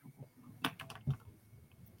 Correct.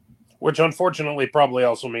 Which unfortunately probably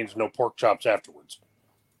also means no pork chops afterwards.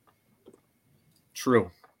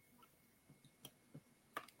 True.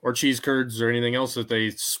 Or cheese curds or anything else that they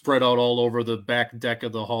spread out all over the back deck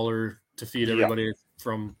of the hauler to feed everybody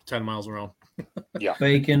from 10 miles around. Yeah.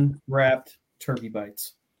 Bacon wrapped turkey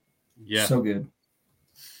bites. Yeah. So good.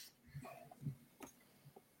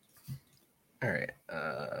 All right.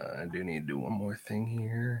 I do need to do one more thing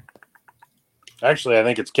here. Actually, I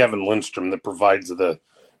think it's Kevin Lindstrom that provides the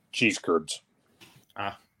cheese curds.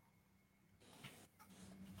 Ah.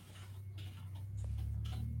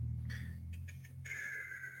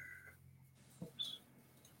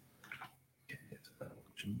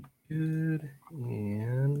 Good.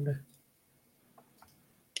 And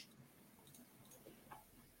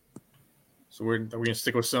So are we going to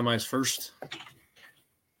stick with semis first?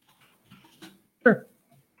 Sure.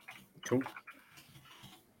 Cool.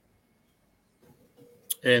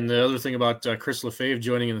 And the other thing about Chris Lefebvre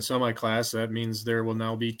joining in the semi class, that means there will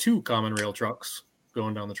now be 2 common rail trucks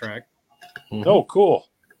going down the track. Mm-hmm. Oh, cool.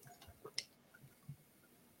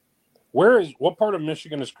 What part of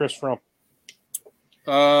Michigan is Chris from?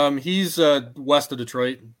 He's west of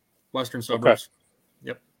Detroit, western suburbs.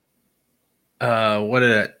 Okay. Yep. What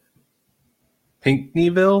is it?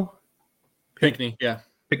 Pinckneyville? Pinckney, yeah.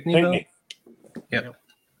 Pinckneyville? Yep.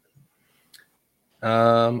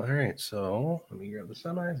 All right, so let me grab the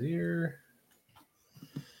semis here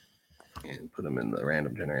and put them in the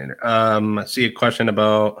random generator. I see a question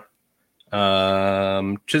about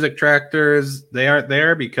Chiswick tractors. They aren't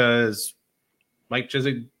there because Mike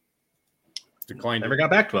Chiswick Declined. never got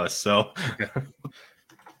back to us. So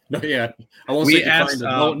Yeah, I won't We say declined.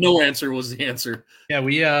 asked, No answer was the answer. yeah,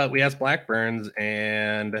 we asked Blackburns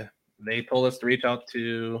and they told us to reach out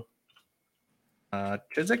to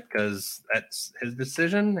Chiswick because that's his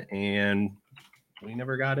decision, and we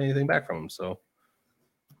never got anything back from him. So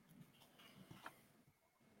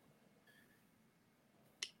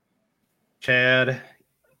Chad,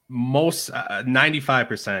 most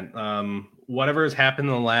 95%. Whatever has happened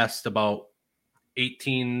in the last about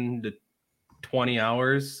 18 to 20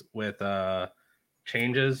 hours with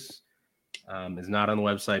changes is not on the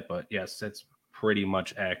website, but yes, it's pretty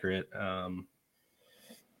much accurate.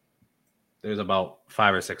 There's about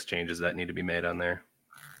 5 or 6 changes that need to be made on there.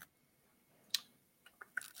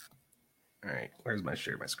 All right, where's my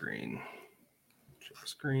share my screen? Share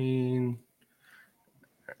screen.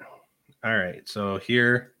 All right, so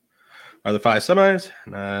here are the 5 semis,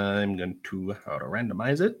 and I'm going to auto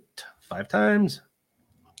randomize it 5 times.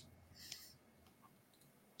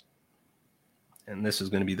 And this is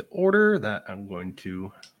going to be the order that I'm going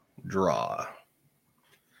to draw.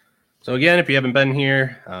 So again, if you haven't been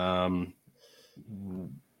here,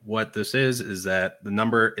 what this is that the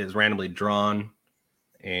number is randomly drawn,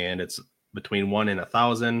 and it's between 1 and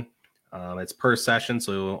 1,000. It's per session,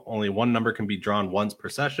 so only one number can be drawn once per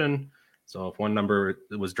session. So if one number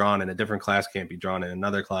was drawn in a different class, can't be drawn in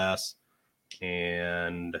another class.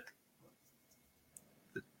 And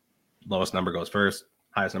the lowest number goes first,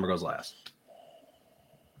 highest number goes last.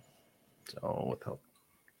 So with help.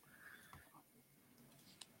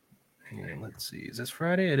 And let's see, is this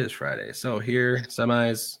Friday? It is Friday. So here,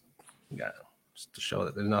 semis, we got just to show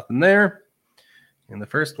that there's nothing there. And the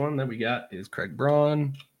first one that we got is Craig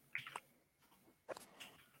Braun,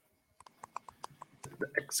 the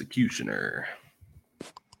Executioner.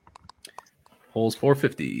 Holes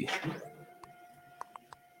 450.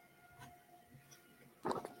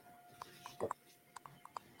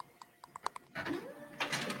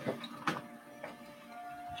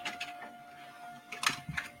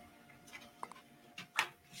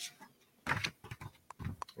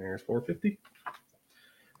 There's 450.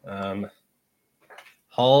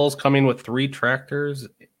 Hall's coming with 3 tractors.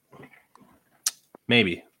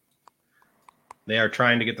 Maybe. They are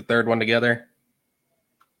trying to get the third one together.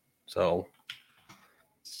 So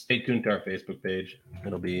stay tuned to our Facebook page.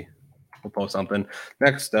 We'll post something.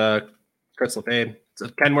 Next, Chris LeFade. It's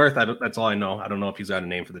Kenworth. That's all I know. I don't know if he's got a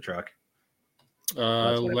name for the truck.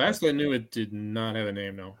 Last I knew, it did not have a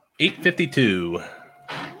name, no. 852.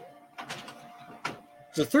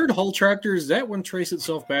 The third Hull tractor, does that one trace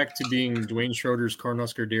itself back to being Dwayne Schroeder's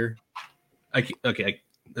Cornhusker Deer?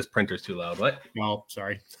 This printer's too loud. What? Oh,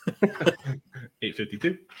 sorry.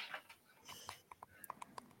 852.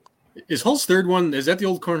 Is Hull's third one, is that the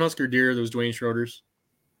old Cornhusker Deer, those Dwayne Schroeder's?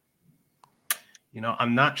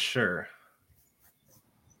 I'm not sure.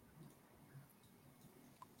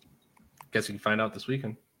 Guess we can find out this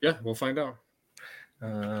weekend. Yeah, we'll find out.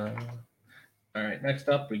 All right, next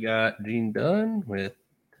up we got Gene Dunn with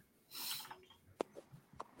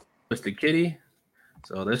Twisted Kitty.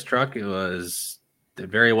 So this truck did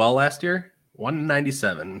very well last year,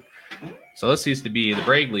 197. So this used to be the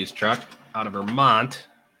Bragley's truck out of Vermont,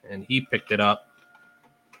 and he picked it up.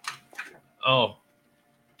 Oh,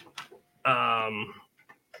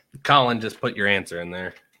 Colin just put your answer in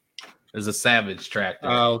there. There's a Savage tractor.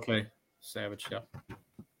 Oh, okay. Savage, yeah.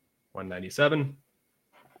 197.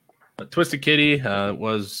 But Twisted Kitty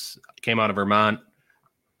came out of Vermont.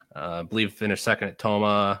 I believe finished second at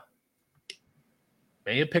Toma.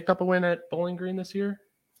 May have picked up a win at Bowling Green this year.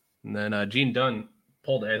 And then Gene Dunn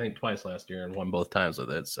pulled it, I think, twice last year and won both times with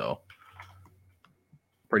it. So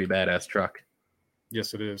pretty badass truck.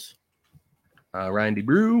 Yes, it is. Ryan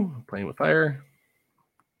DeBrew, Playing with Fire.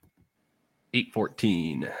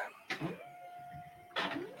 814.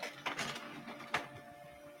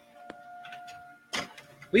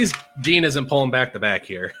 At least Gene isn't pulling back to back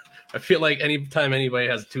here. I feel like anytime anybody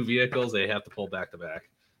has 2 vehicles, they have to pull back to back.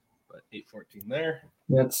 But 814 there.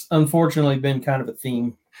 That's unfortunately been kind of a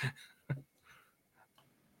theme.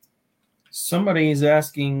 Somebody's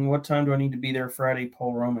asking, what time do I need to be there Friday,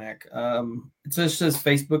 Paul Romack? It says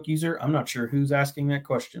Facebook user. I'm not sure who's asking that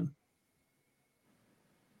question.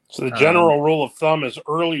 So the general rule of thumb is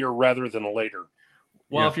earlier rather than later.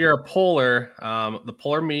 Well, if you're a puller, the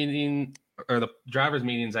puller meeting or the driver's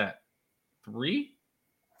meeting's at 3?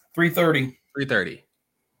 3:30. 3:30.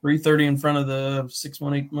 3:30 in front of the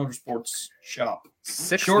 618 Motorsports shop.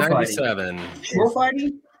 697. Shore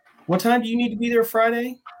fighting? What time do you need to be there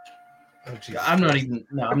Friday? Oh, I'm not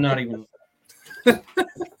even.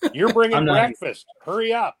 You're bringing breakfast.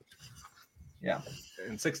 Hurry up. Yeah.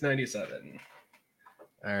 And 697.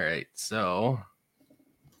 All right. So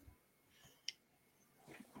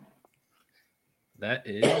that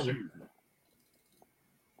is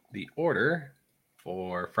the order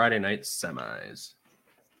for Friday night semis.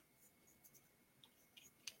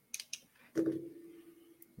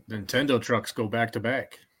 Nintendo trucks go back to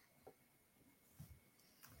back.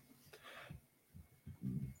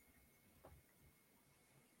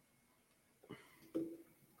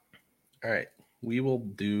 All right. We will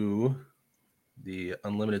do the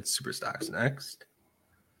unlimited super stocks next.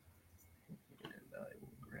 And I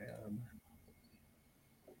will grab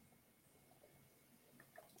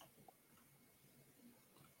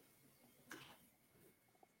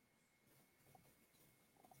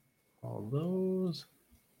all those.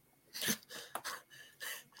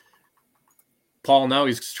 Paul, now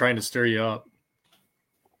he's trying to stir you up.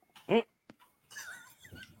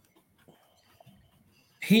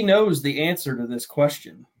 He knows the answer to this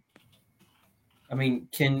question. I mean,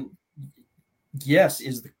 yes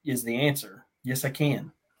is the answer. Yes, I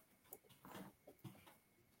can.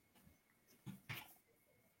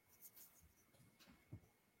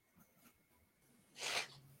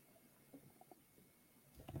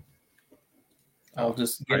 I'll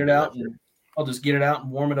just get it out and I'll just get it out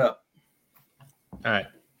and warm it up. All right.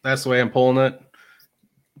 That's the way I'm pulling it.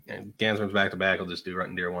 And Gansmer's back to back. I'll just do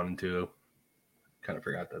Rutting Deer 1 and 2. Kind of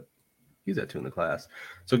forgot to use that 2 in the class.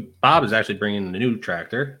 So Bob is actually bringing a new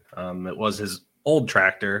tractor. It was his old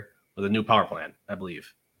tractor with a new power plant, I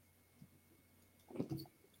believe.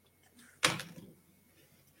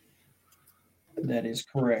 That is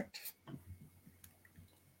correct.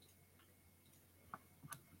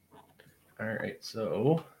 All right.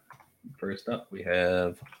 So first up, we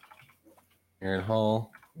have Aaron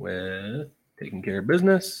Hall with Taking Care of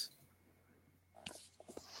Business.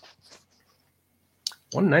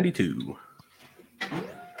 192.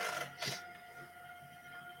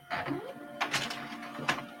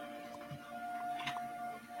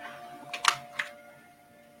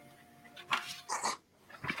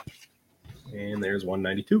 And there's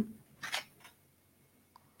 192.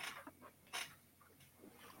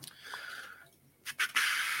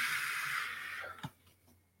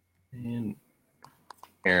 And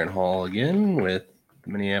Aaron Hall again with the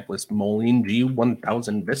Minneapolis Moline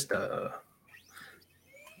G1000 Vista.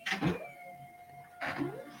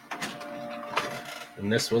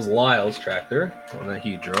 And this was Lyle's tractor, one that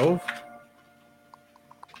he drove.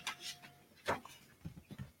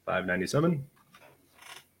 597.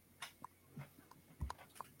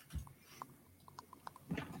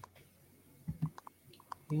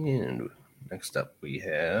 And next up we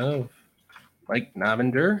have Mike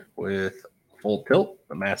Novinger with Full Tilt,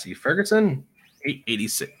 the Massey Ferguson,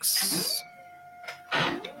 886.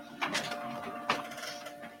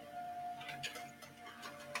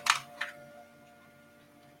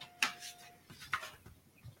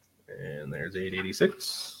 And there's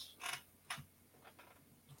 886.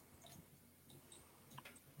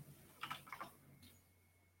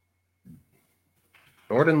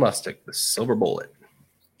 Jordan Lustig, the Silver Bullet,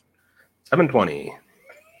 720.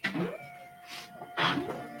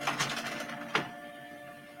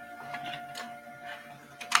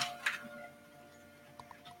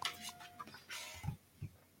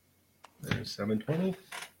 There's 720.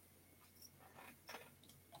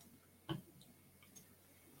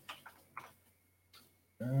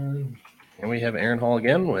 And we have Aaron Hall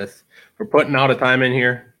again with, we're putting out a time in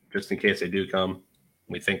here just in case they do come.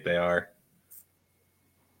 We think they are.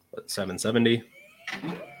 But 770.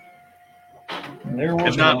 They're working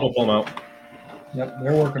if not, on we'll pull them out. Yep,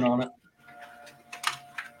 they're working on it.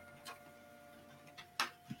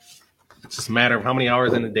 It's just a matter of how many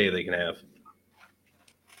hours in a day they can have.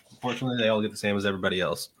 Unfortunately, they all get the same as everybody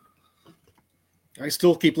else. I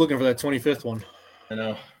still keep looking for that 25th one. I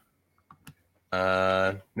know.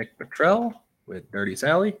 Nick Petrell with Dirty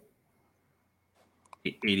Sally,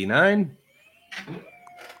 889.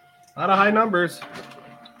 A lot of high numbers.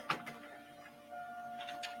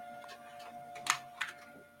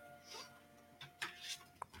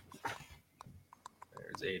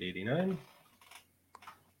 There's 889.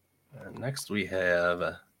 Next we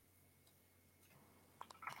have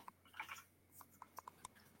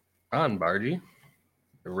Ron Bargy,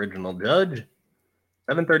 original judge,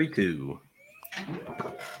 732.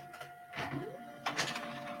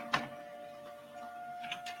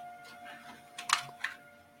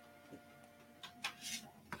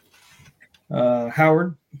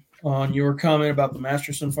 Howard, on your comment about the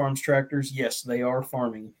Masterson Farms tractors, yes, they are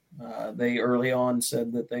farming. They early on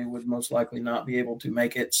said that they would most likely not be able to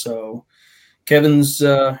make it. So Kevin's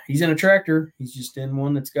he's in a tractor. He's just in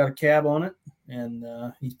one that's got a cab on it, and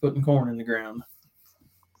he's putting corn in the ground.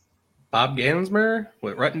 Bob Gansmer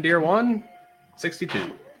with Rutting Deer 1,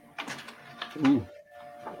 62. Ooh.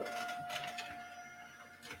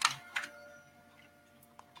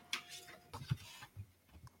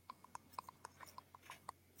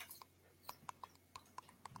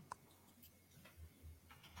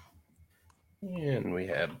 And we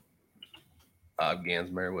have Bob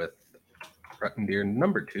Gansmer with Rutting Deer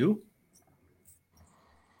number 2,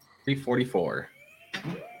 344.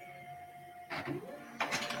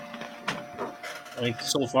 I think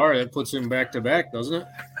so far that puts him back to back, doesn't it?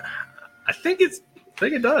 I think it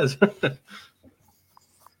does.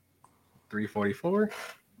 344.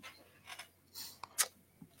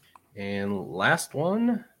 And last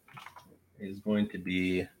one is going to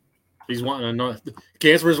be. He's wanting a number.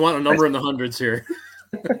 Gansmer's wanting a number in the hundreds here.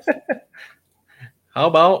 How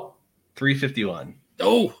about 351?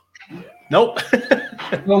 Oh, nope.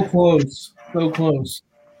 So close. So close.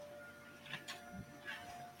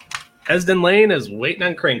 Esden Lane is waiting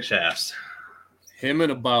on crankshafts. Him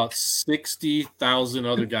and about 60,000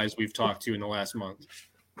 other guys we've talked to in the last month.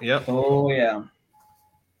 Yep. Oh yeah.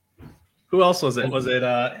 Who else was it? Was it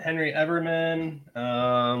Henry Everman?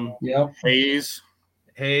 Yep.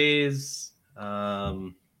 Hayes.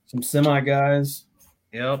 Some semi guys.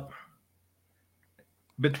 Yep.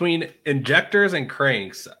 Between injectors and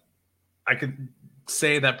cranks, I could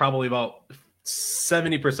say that probably about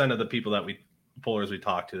 70% of the people that pullers we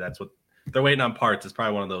talk to, that's what they're waiting on parts. Is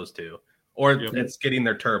probably one of those two, or it's getting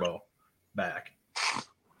their turbo back.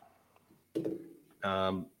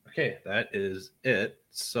 Okay, that is it.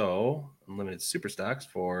 So unlimited super stocks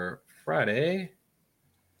for Friday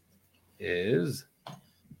is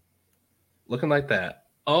looking like that.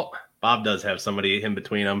 Oh, Bob does have somebody in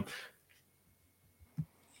between them.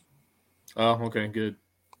 Oh, okay, good.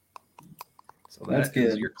 So that's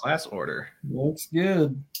good. Your class order. Looks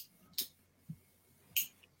good.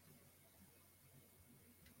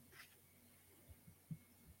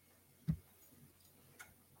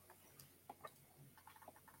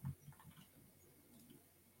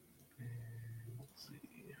 Let's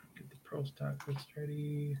see. Get the pro stock list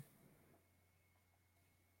ready.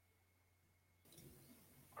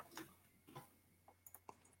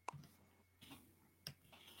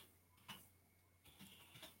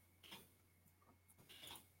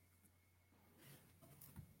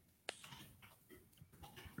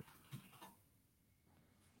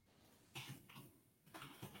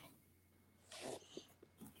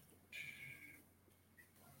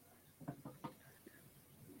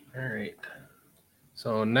 All right.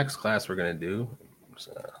 So next class we're going to do,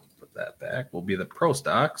 put that back, will be the pro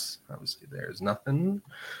stocks. Obviously there's nothing.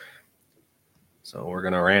 So we're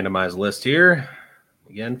going to randomize the list here.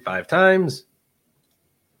 Again, 5 times.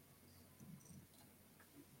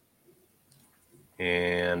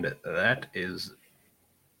 And that is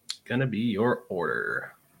going to be your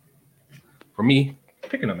order. For me,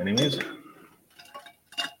 picking them anyways.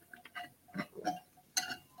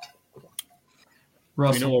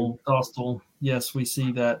 Russell Dostal, yes, we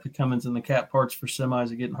see that the Cummins and the cat parts for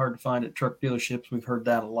semis are getting hard to find at truck dealerships. We've heard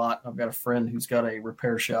that a lot. I've got a friend who's got a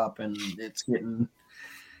repair shop, and it's getting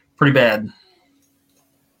pretty bad.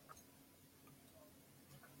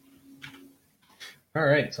 All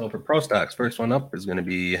right, so for pro stocks, first one up is going to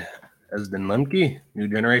be Esden Lemke, New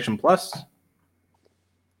Generation Plus,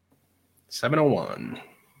 701.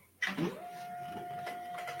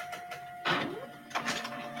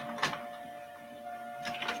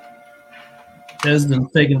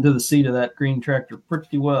 Esden's taken to the seat of that green tractor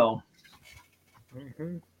pretty well.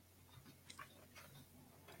 Mm-hmm.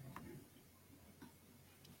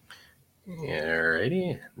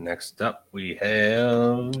 Alrighty, next up we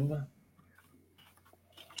have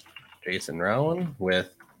Jason Rowan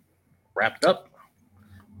with Wrapped Up.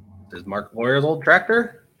 This is Mark Boyer's old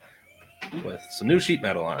tractor with some new sheet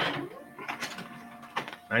metal on it.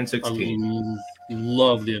 916. I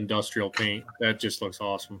love the industrial paint. That just looks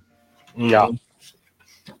awesome. Yeah.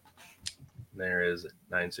 There is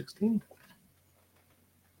 916.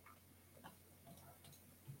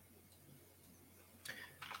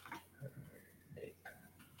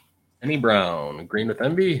 Kenny Brown, Green with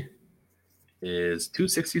Envy, is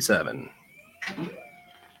 267.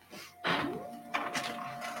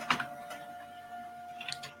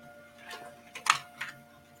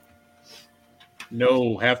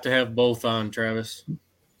 No, have to have both on, Travis.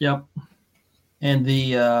 Yep. And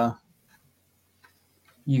the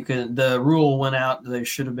rule went out. There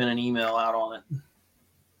should have been an email out on it.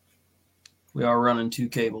 We are running 2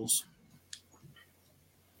 cables.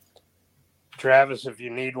 Travis, if you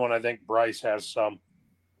need one, I think Bryce has some.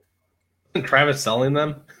 Isn't Travis selling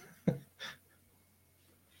them?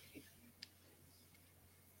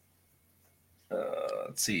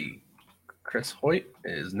 Let's see. Chris Hoyt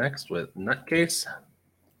is next with Nutcase,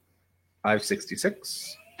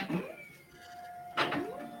 566.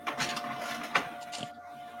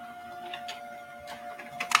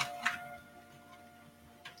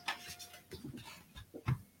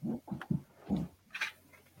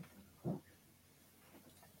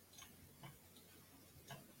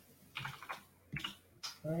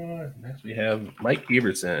 Next we have Mike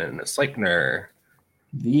Everson, a Sleipner.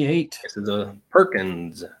 V8. This is a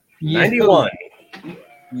Perkins, 91.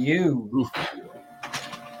 You.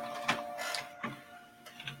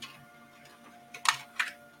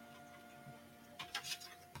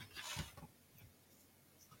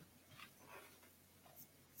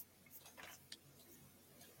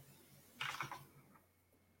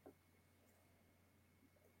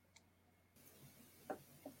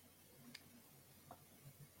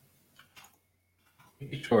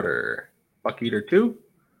 Shorter, Buck Eater 2,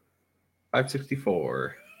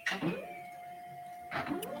 564.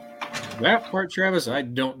 That part, Travis, I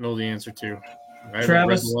don't know the answer to. I haven't read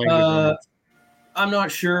Travis, the language on it. I'm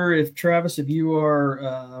not sure if Travis, if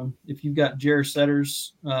you've got Jared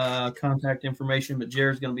Setter's contact information, but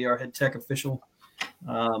Jared's going to be our head tech official,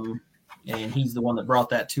 and he's the one that brought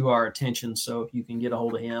that to our attention. So if you can get a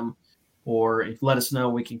hold of him, or if let us know,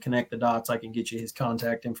 we can connect the dots. I can get you his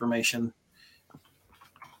contact information.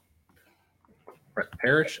 Brett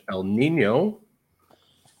Parrish, El Nino,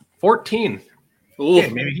 14. Ooh. Okay,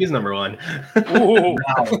 maybe he's number one. Ooh.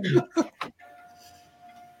 Wow.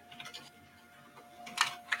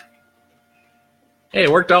 Hey,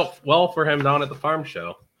 it worked out well for him down at the farm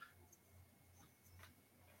show.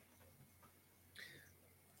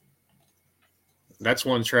 That's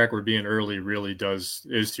one track where being early really is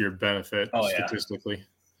to your benefit statistically.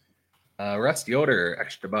 Russ Yoder,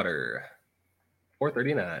 extra butter,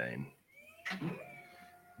 439.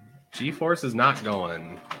 G-Force is not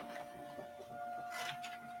going.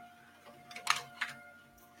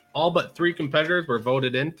 All but 3 competitors were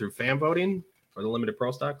voted in through fan voting for the limited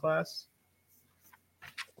pro stock class.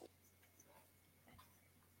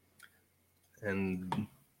 And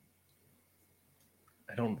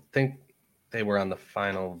I don't think they were on the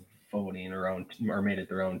final voting or made it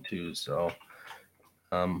their own too. So,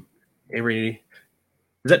 Avery,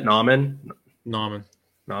 is that Nauman?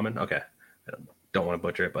 Nauman. Okay. I don't want to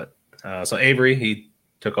butcher it, but so Avery, he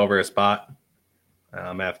took over a spot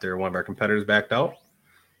after one of our competitors backed out.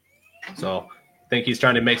 So I think he's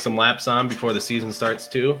trying to make some laps on before the season starts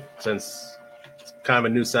too, since it's kind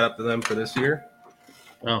of a new setup to them for this year.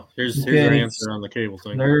 Oh, here's your answer on the cable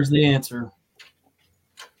thing. There's the answer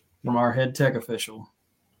from our head tech official.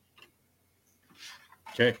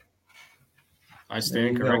 Okay. I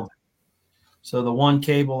stand corrected. So the one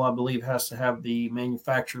cable, I believe, has to have the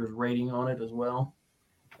manufacturer's rating on it as well.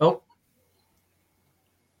 Oh.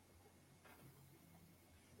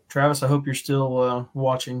 Travis, I hope you're still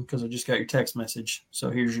watching because I just got your text message.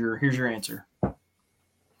 So here's your answer.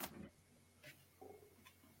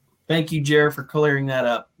 Thank you, Jared, for clearing that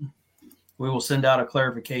up. We will send out a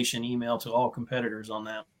clarification email to all competitors on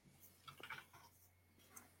that.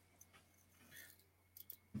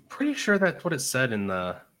 Pretty sure that's what it said in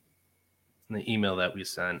the email that we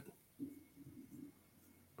sent.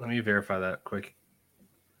 Let me verify that quick.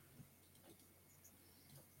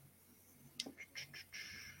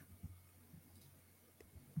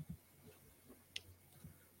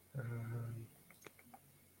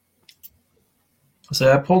 So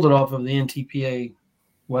I pulled it off of the NTPA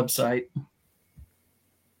website,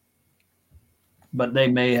 but they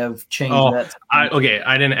may have changed that. I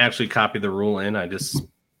didn't actually copy the rule in. I'll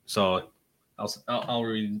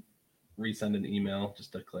resend an email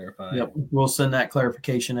just to clarify. Yep, we'll send that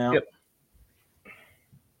clarification out. Yep.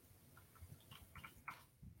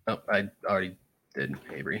 Oh, I already did,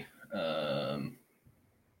 Avery. So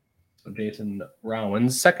Jason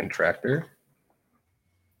Rowan's second tractor.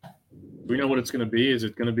 Do we know what it's going to be? Is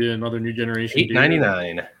it going to be another new generation?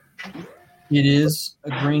 $8.99. It is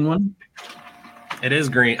a green one. It is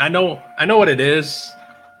green. I know what it is.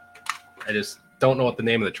 I just don't know what the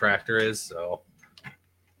name of the tractor is, so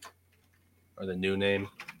or the new name.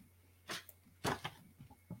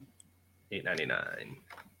 $8.99.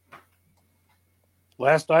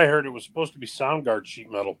 Last I heard, it was supposed to be Soundguard sheet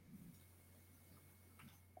metal.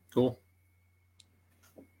 Cool.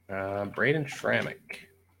 Braden Schrammick.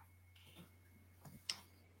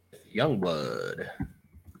 Youngblood.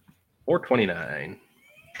 $4.29.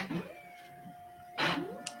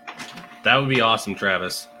 That would be awesome,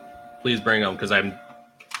 Travis. Please bring them because I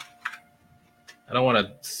don't want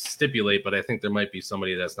to stipulate, but I think there might be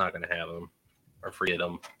somebody that's not going to have them or forget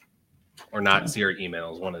them or not see our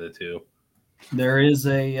emails. One of the two. There is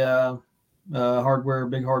a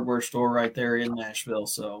big hardware store right there in Nashville.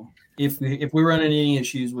 So if we run into any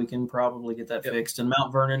issues, we can probably get that fixed. And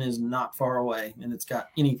Mount Vernon is not far away, and it's got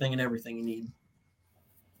anything and everything you need.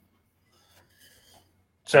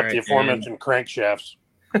 Except the aforementioned crankshafts.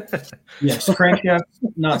 Yes, crankshafts,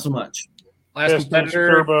 not so much. Last Pistons,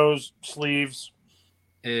 competitor turbos, sleeves.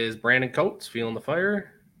 is Brandon Coates, feeling the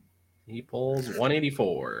fire. He pulls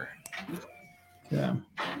 184. Yeah.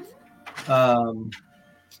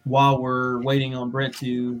 While we're waiting on Brent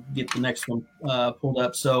to get the next one pulled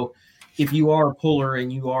up. So if you are a puller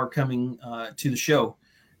and you are coming to the show,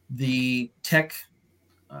 the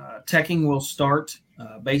teching will start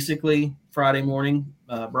basically Friday morning,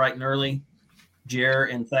 bright and early. Jer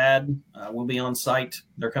and Thad will be on site.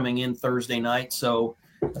 They're coming in Thursday night. So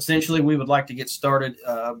essentially we would like to get started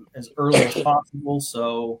as early as possible.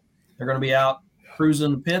 So they're going to be out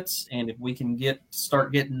cruising the pits, and if we can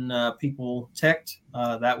start getting people teched,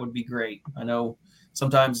 that would be great. I know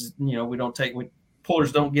sometimes,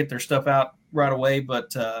 pullers don't get their stuff out right away,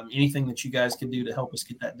 but anything that you guys can do to help us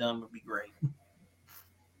get that done would be great.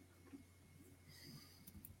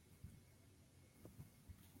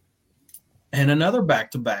 And another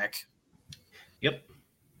back-to-back. Yep.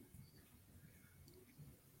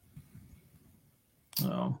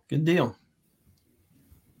 Oh, good deal.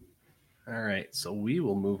 All right, so we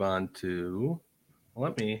will move on to.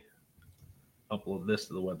 Let me upload this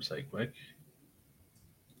to the website quick.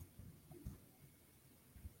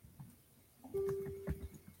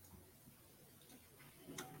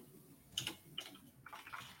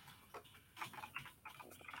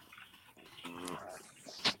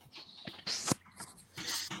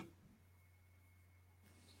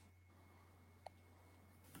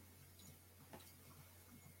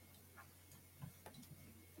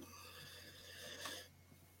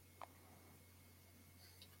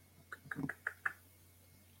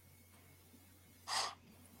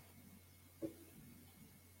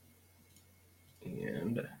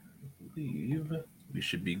 And I believe we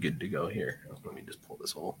should be good to go here. Let me just pull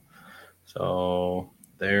this whole. So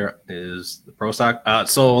there is the Pro Stock.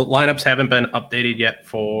 So lineups haven't been updated yet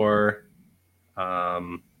for all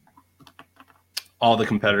the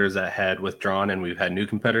competitors that had withdrawn, and we've had new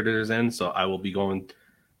competitors in. So I will be going.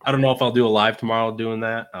 I don't know if I'll do a live tomorrow doing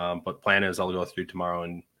that, but plan is I'll go through tomorrow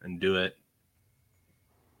and do it.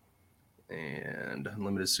 And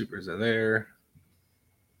unlimited supers are there.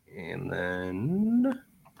 And then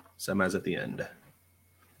semis at the end.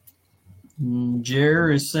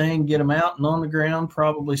 Jer is saying get them out and on the ground,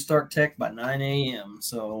 probably start tech by 9 a.m.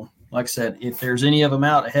 So, like I said, if there's any of them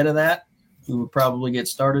out ahead of that, we would probably get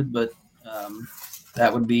started, but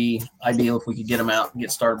that would be ideal if we could get them out and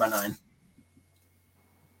get started by 9.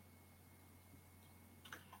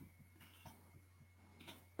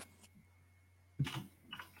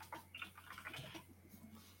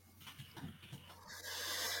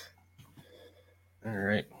 All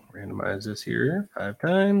right, randomize this here 5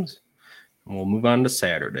 times, and we'll move on to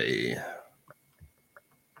Saturday.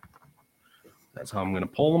 That's how I'm going to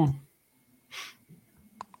pull them.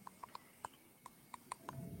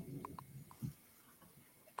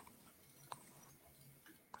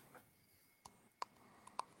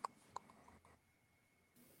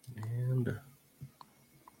 And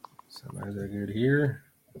semis are good here.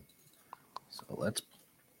 So let's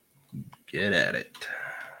get at it.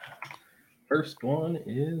 First one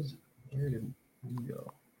is, where did we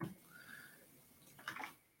go?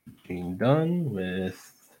 Being done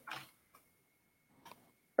with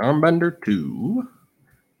Armbender 2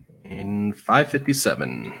 in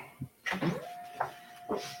 557.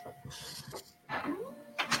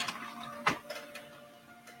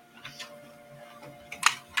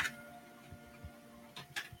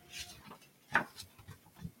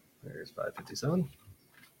 There's 557.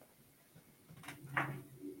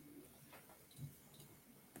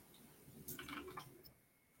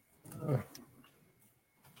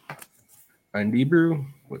 Ryan Debrew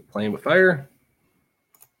with Playing with Fire.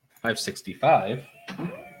 565.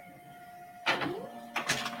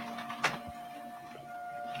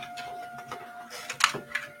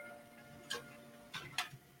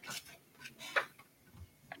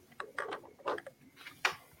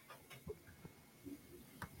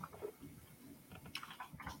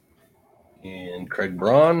 And Craig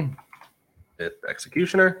Braun with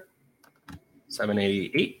Executioner.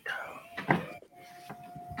 788.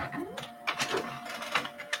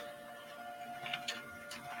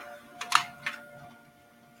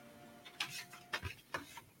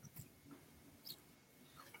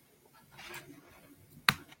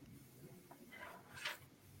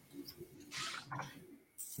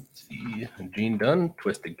 Gene Dunn,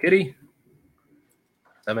 Twisted Kitty,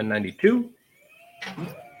 792.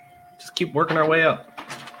 Just keep working our way up.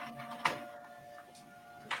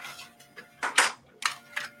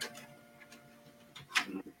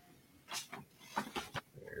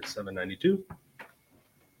 There's 792.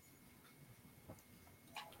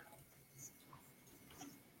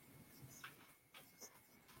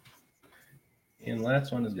 And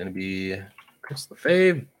last one is going to be Chris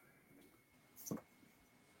LaFave,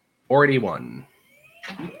 481.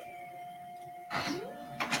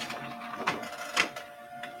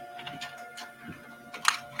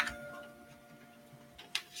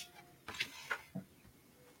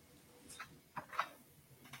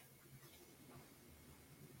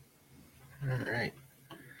 All right.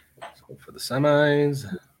 Let's go for the semis.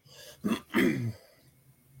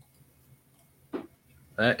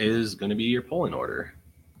 That is going to be your polling order.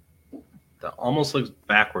 That almost looks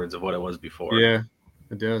backwards of what it was before. Yeah,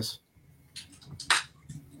 it does.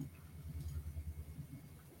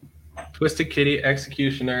 Twisted Kitty,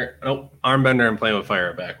 Executioner. Oh, Armbender and Flame of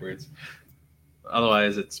Fire backwards.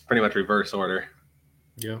 Otherwise, it's pretty much reverse order.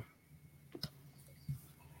 Yeah.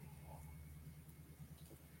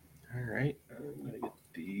 All right. I'm going to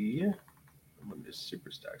get I'm going to do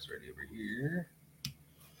super stacks ready over here.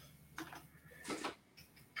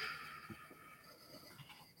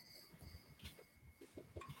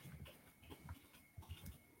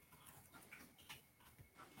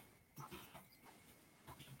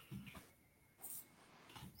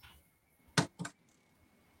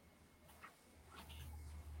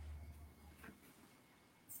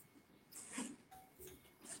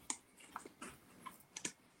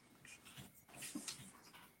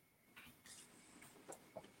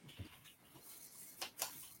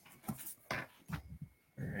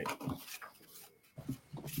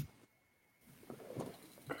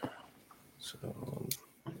 So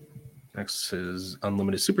next is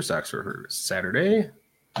unlimited super stacks for Saturday.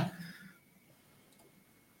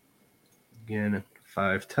 Again,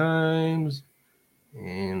 5 times.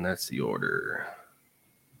 And that's the order.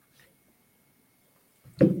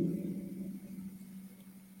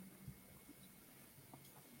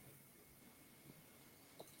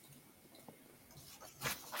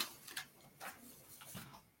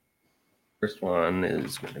 First one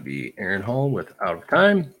is going to be Aaron Hall with Out of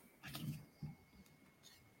Time.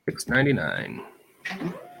 $6.99.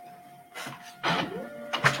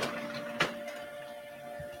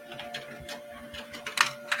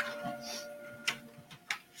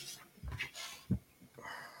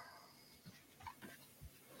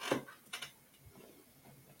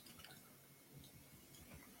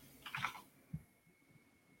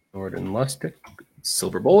 Jordan Lustig,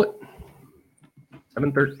 Silver Bullet,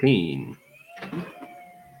 $7.13.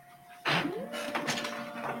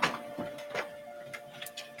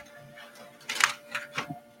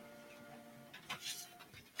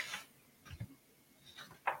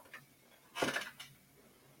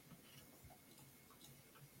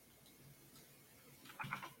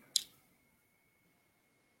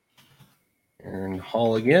 Aaron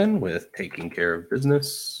Hall again with Taking Care of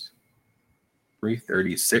Business,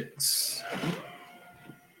 $3.36.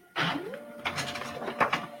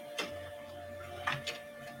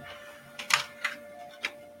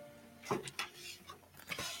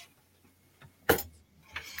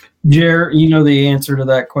 Jer, you know the answer to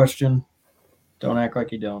that question. Don't act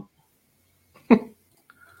like you don't.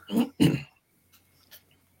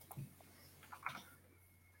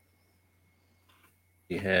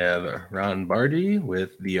 We have Ron Bardi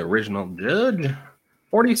with The Original Judge,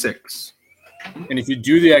 46. And if you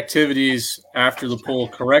do the activities after the poll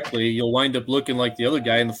correctly, you'll wind up looking like the other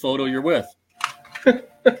guy in the photo you're with.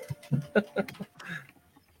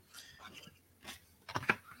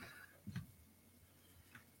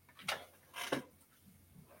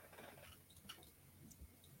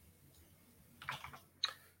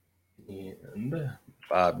 And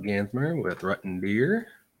Bob Gansmer with Rutten Deer,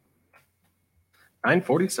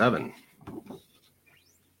 $9.47.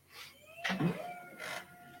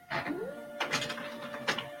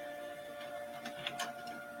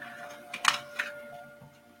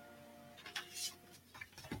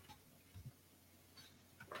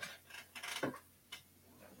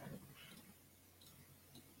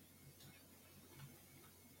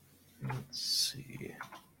 Let's see.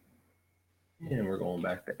 And we're going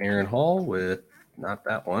back to Aaron Hall with not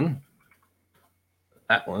that one.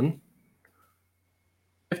 That one.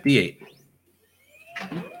 58.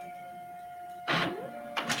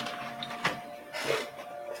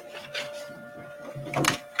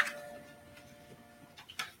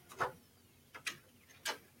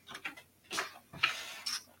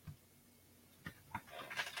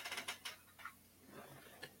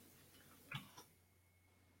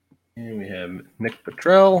 And we have Nick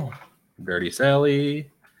Petrell, Dirty Sally,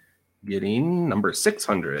 getting number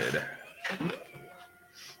 600.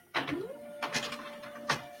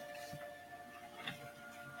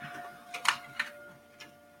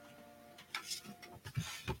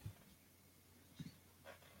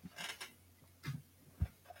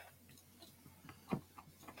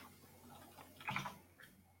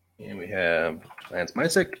 And we have Lance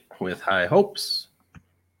Mysick with High Hopes,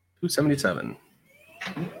 $277.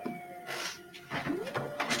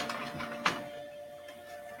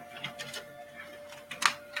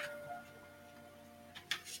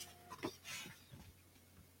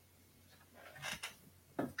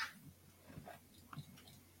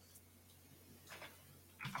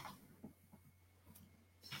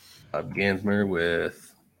 Bob Gansmer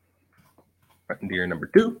with Rutten Deer number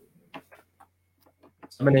 2,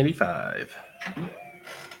 $785.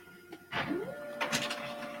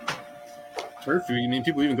 Curfew? You mean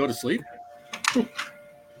people even go to sleep?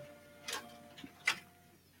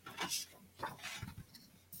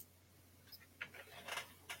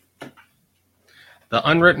 The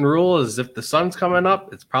unwritten rule is if the sun's coming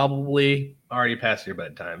up, it's probably already past your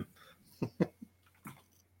bedtime.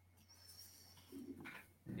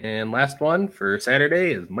 And last one for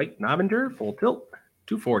Saturday is Mike Nobinger, full tilt,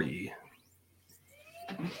 240.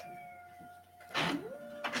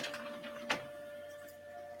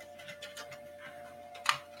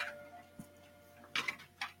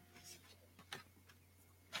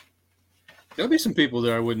 There'll be some people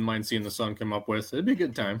there I wouldn't mind seeing the sun come up with. It'd be a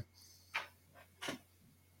good time.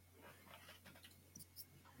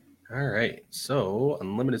 All right, so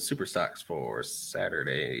unlimited super stocks for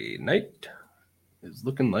Saturday night is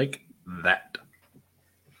looking like that.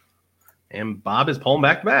 And Bob is pulling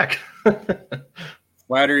back to back.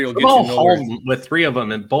 Flattery will get you nowhere. With 3 of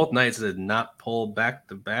them, and both nights did not pull back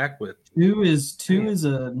to back with. Two is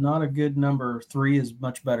not a good number. 3 is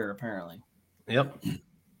much better, apparently. Yep.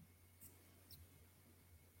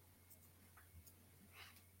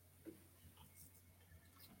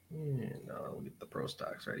 And I'll get the pro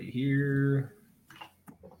stocks ready here.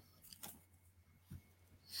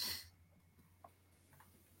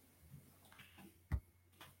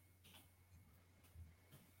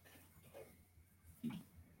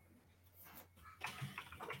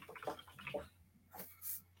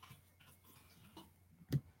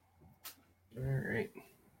 All right.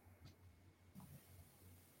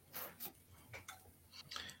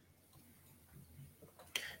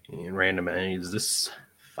 And randomize this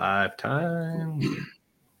 5 times.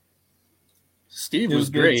 Steve was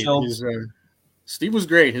great. Steve was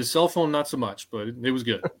great. His cell phone, not so much, but it was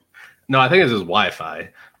good. No, I think it's his Wi-Fi.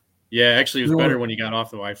 Yeah, actually, it was better when he got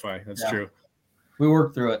off the Wi-Fi. That's true. We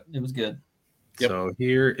worked through it. It was good. Yep. So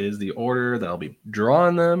here is the order that I'll be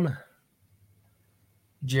drawing them.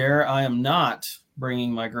 Jer, I am not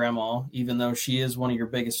bringing my grandma, even though she is one of your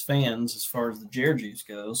biggest fans as far as the Jer juice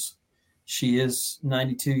goes. She is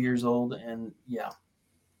 92 years old, and yeah,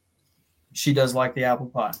 she does like the apple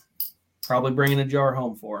pie. Probably bringing a jar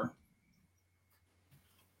home for her.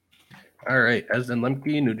 All right, Esden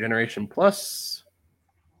Lemke, New Generation Plus,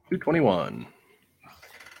 221.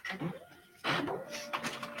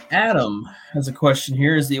 Adam has a question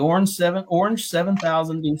here. Is the Orange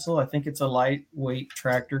 7000 diesel, I think it's a lightweight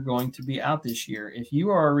tractor, going to be out this year? If you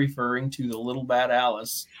are referring to the Little Bad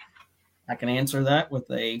Alice, I can answer that with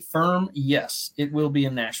a firm yes. It will be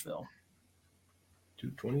in Nashville.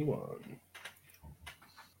 221.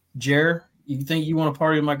 Jer, you think you want to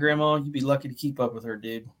party with my grandma? You'd be lucky to keep up with her,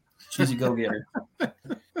 dude. She's a go-getter.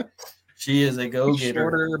 She is a go-getter.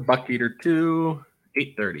 Shorter, Buck Eater 2,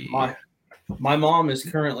 830. My mom is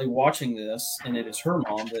currently watching this, and it is her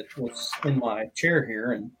mom that was in my chair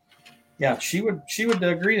here, and yeah, she would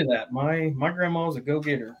agree to that. My grandma is a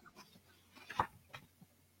go-getter.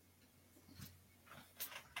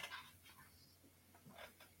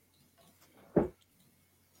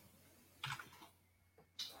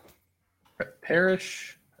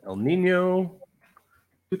 Parrish, El Nino,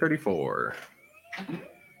 234.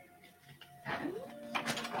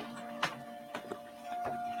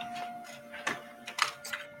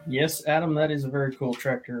 Yes, Adam, that is a very cool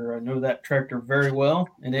tractor. I know that tractor very well,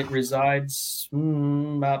 and it resides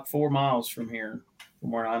about 4 miles from here,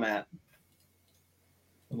 from where I'm at.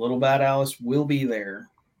 The Little Bad Alice will be there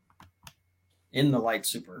in the Light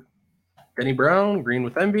Super. Denny Brown, Green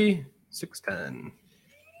with Envy, 610.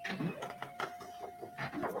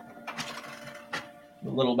 The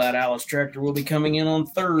Little Bad Alice tractor will be coming in on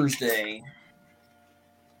Thursday.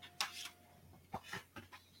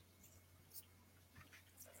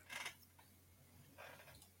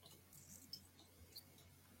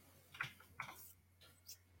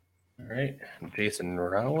 All right, Jason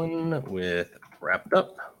Rowan with Wrapped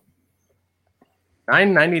Up,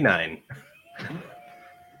 $9.99.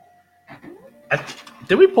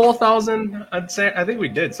 Did we pull 1,000? I think we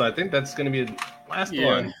did. So I think that's going to be the last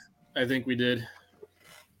one. I think we did.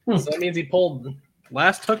 So that means he pulled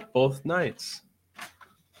last hook both nights.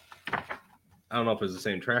 I don't know if it's the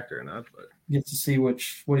same tractor or not, but get to see what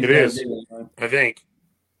it is. I think.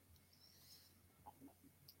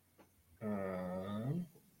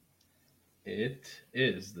 It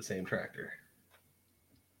is the same tractor.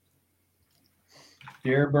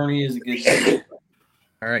 Jared Burney is a good guy.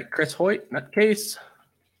 All right, Chris Hoyt, Nutcase,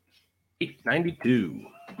 $892.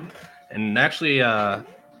 And actually, I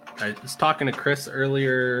was talking to Chris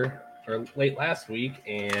earlier or late last week,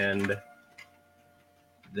 and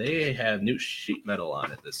they have new sheet metal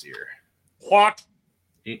on it this year. What?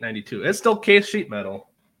 $892. It's still case sheet metal.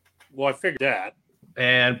 Well, I figured that.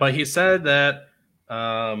 But he said that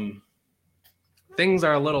things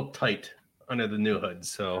are a little tight under the new hood.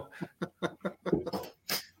 So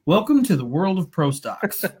welcome to the world of pro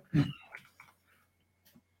stocks.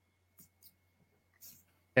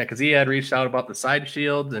 yeah, because he had reached out about the side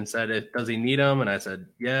shields and said, does he need them? And I said,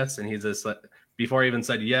 yes. And he's just like, before he even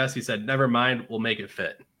said yes, he said, never mind, we'll make it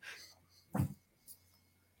fit.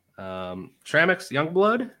 Tramix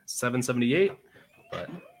Youngblood, 778. But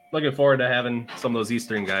looking forward to having some of those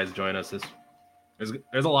Eastern guys join us.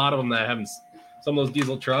 There's a lot of them that haven't, some of those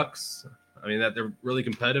diesel trucks. I mean, that they're really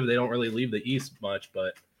competitive. They don't really leave the East much,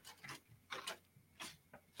 but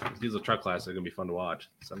diesel truck classes are going to be fun to watch.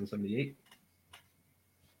 778.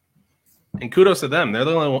 And kudos to them. They're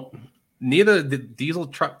the only one. Neither the diesel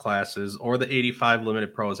truck classes or the 85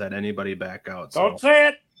 limited pros had anybody back out. So. Don't say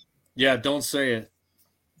it. Yeah, don't say it.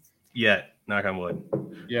 Yet, knock on wood.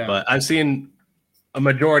 Yeah. But I've seen a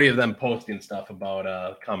majority of them posting stuff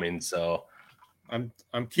about coming. So I'm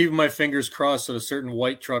keeping my fingers crossed that a certain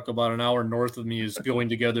white truck about an hour north of me is going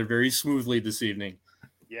together very smoothly this evening.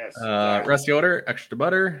 Yes. Rusty Odor, extra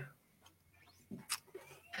butter.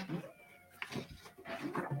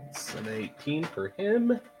 718 for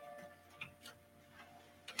him.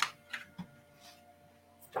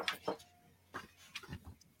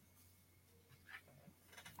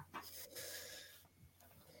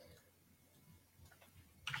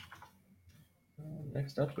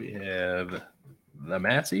 Next up, we have the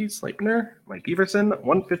Massey, Sleipner, Mike Everson,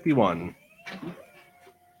 151.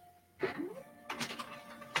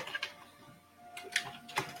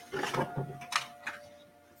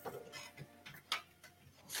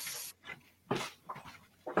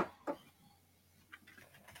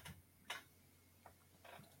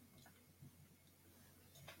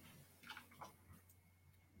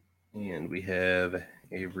 And we have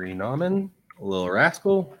Avery Nauman, Lil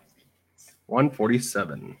Rascal,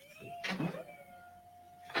 147.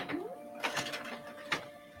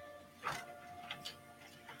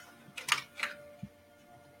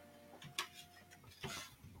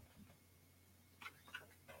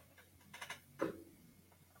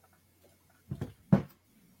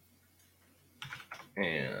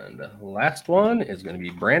 And the last one is going to be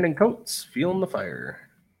Brandon Coates, Feeling the Fire,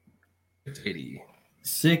 680.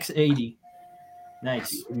 680.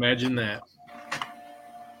 Nice. Imagine that.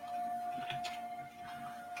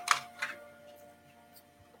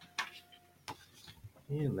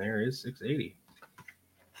 And there is 680.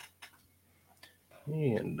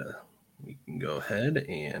 And we can go ahead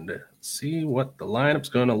and see what the lineup's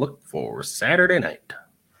going to look for Saturday night.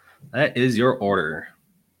 That is your order.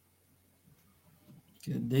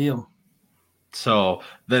 Good deal. So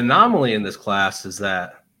the anomaly in this class is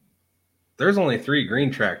that there's only 3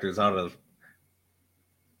 green tractors out of.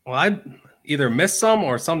 Well, I either missed some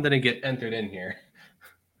or some didn't get entered in here.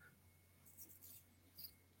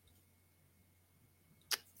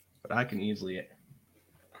 But I can easily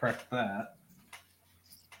correct that.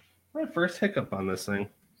 My first hiccup on this thing.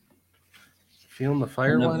 Feeling the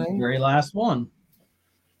fire And the running. very last one.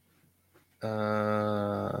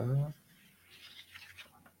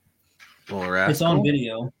 It's on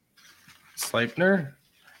video. Sleipner,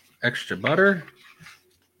 extra butter,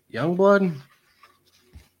 Youngblood,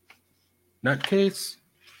 Nutcase.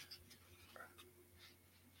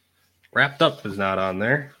 Wrapped Up is not on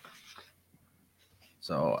there.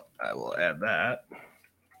 So I will add that.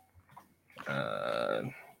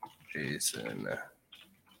 Jason.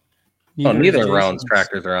 Neither rounds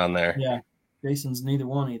tractors are on there. Yeah. Jason's neither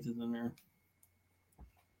one either in there.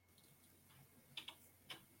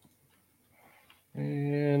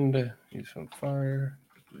 And he's on fire.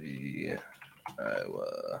 The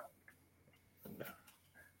Iowa.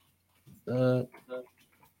 The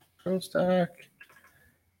Pro Stock.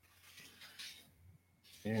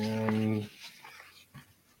 And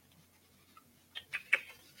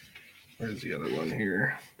where's the other one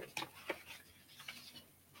here?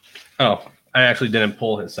 Oh, I actually didn't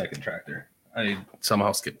pull his second tractor. I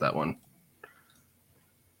somehow skipped that one.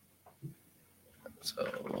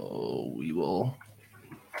 So we will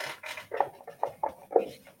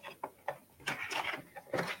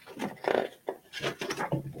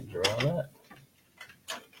draw that.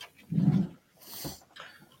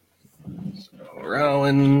 So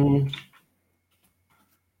Rowan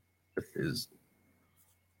with his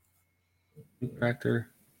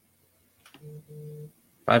tractor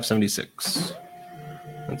 576.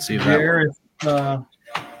 Let's see if that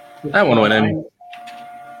one went in.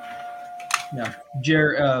 Yeah,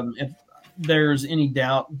 Jared. If there's any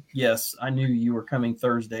doubt, yes, I knew you were coming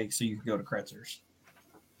Thursday, so you could go to Kretzer's.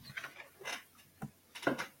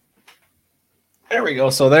 There we go.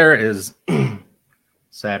 So there is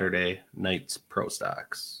Saturday Knights Pro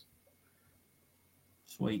Stocks.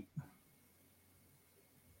 Sweet.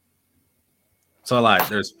 So I lied.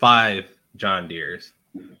 There's 5 John Deeres,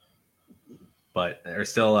 but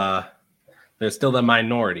there's still the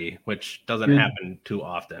minority, which doesn't happen too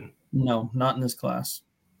often. No, not in this class.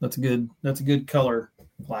 That's a good color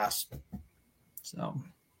class. So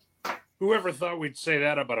Whoever thought we'd say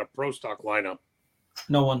that about a pro stock lineup?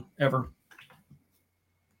 no one ever.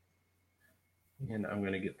 And I'm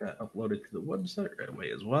going to get that uploaded to the website right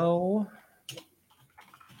away as well.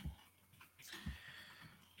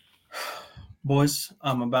 Boys,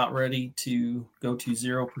 I'm about ready to go to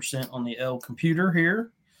 0% on the L computer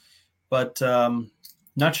here, but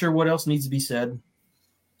not sure what else needs to be said.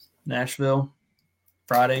 Nashville,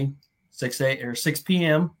 Friday, 6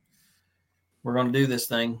 p.m. We're going to do this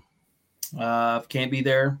thing. If you can't be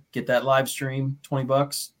there, get that live stream,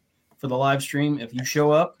 $20 for the live stream. If you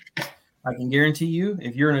show up, I can guarantee you,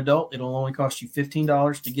 if you're an adult, it'll only cost you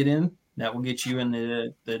 $15 to get in. That will get you in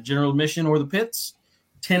the general admission or the pits.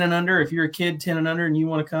 10 and under, if you're a kid 10 and under and you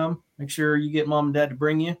want to come, make sure you get mom and dad to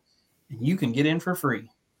bring you, and you can get in for free.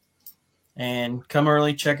 And come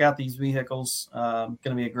early, check out these vehicles. Going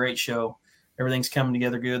to be a great show. Everything's coming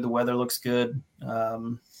together good. The weather looks good.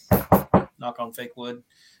 Knock on fake wood.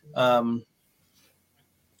 Yeah,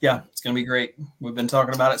 it's going to be great. We've been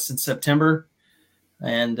talking about it since September,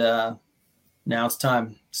 and now it's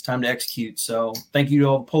time. It's time to execute. So thank you to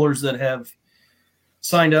all the pullers that have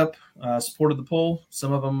signed up, supported the poll.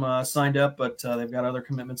 Some of them signed up, but they've got other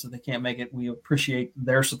commitments that they can't make it. We appreciate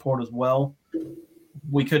their support as well.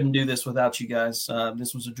 We couldn't do this without you guys.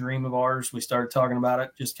 This was a dream of ours. We started talking about it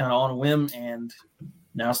just kind of on a whim, and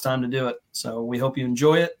now it's time to do it. So we hope you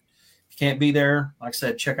enjoy it. If you can't be there, like I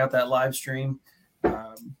said, check out that live stream.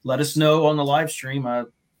 Let us know on the live stream.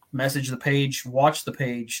 Message the page, watch the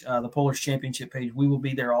page, the Pullers Championship page. We will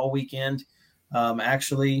be there all weekend.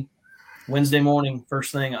 Actually, Wednesday morning,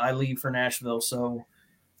 first thing, I leave for Nashville. So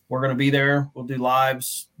we're going to be there. We'll do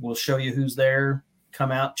lives. We'll show you who's there.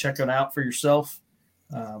 Come out, check it out for yourself.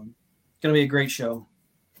 Going to be a great show.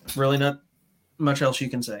 Really not much else you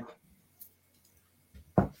can say.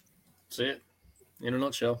 That's it. In a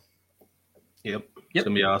nutshell. Yep. It's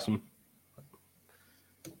going to be awesome.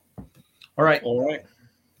 All right. I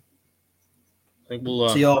think we'll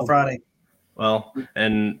see you all Friday. Well,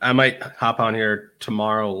 and I might hop on here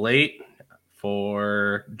tomorrow late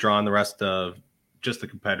for drawing the rest of just the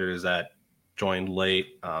competitors that joined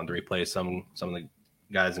late to replace some of the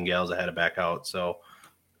guys and gals that had to back out. So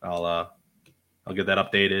I'll get that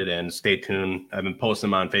updated and stay tuned. I've been posting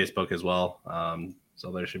them on Facebook as well.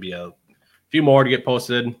 So there should be a few more to get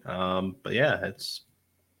posted. But yeah,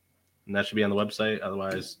 and that should be on the website.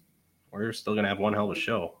 Otherwise, we're still going to have one hell of a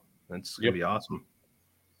show. It's going to be awesome.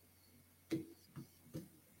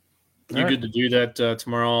 You good to do that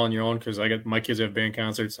tomorrow on your own? Because my kids have band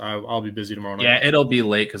concerts. I'll be busy tomorrow night. Yeah, it'll be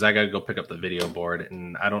late because I got to go pick up the video board,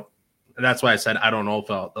 and that's why I said I don't know if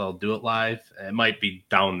I'll do it live. It might be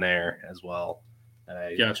down there as well.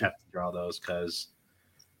 I have to draw those because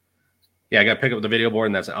I got to pick up the video board,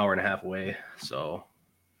 and that's an hour and a half away. So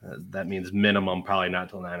that means minimum probably not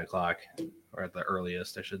till 9:00, or at the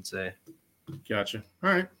earliest, I should say. Gotcha. All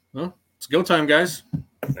right. Well, it's go time, guys.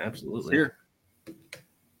 Absolutely. It's here.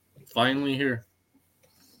 Finally here.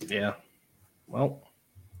 Yeah. Well.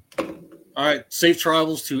 All right. Safe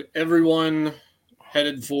travels to everyone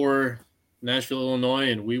headed for Nashville,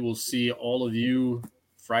 Illinois, and we will see all of you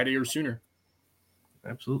Friday or sooner.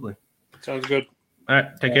 Absolutely. Sounds good. All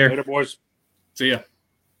right. Take care. Later, boys. See ya.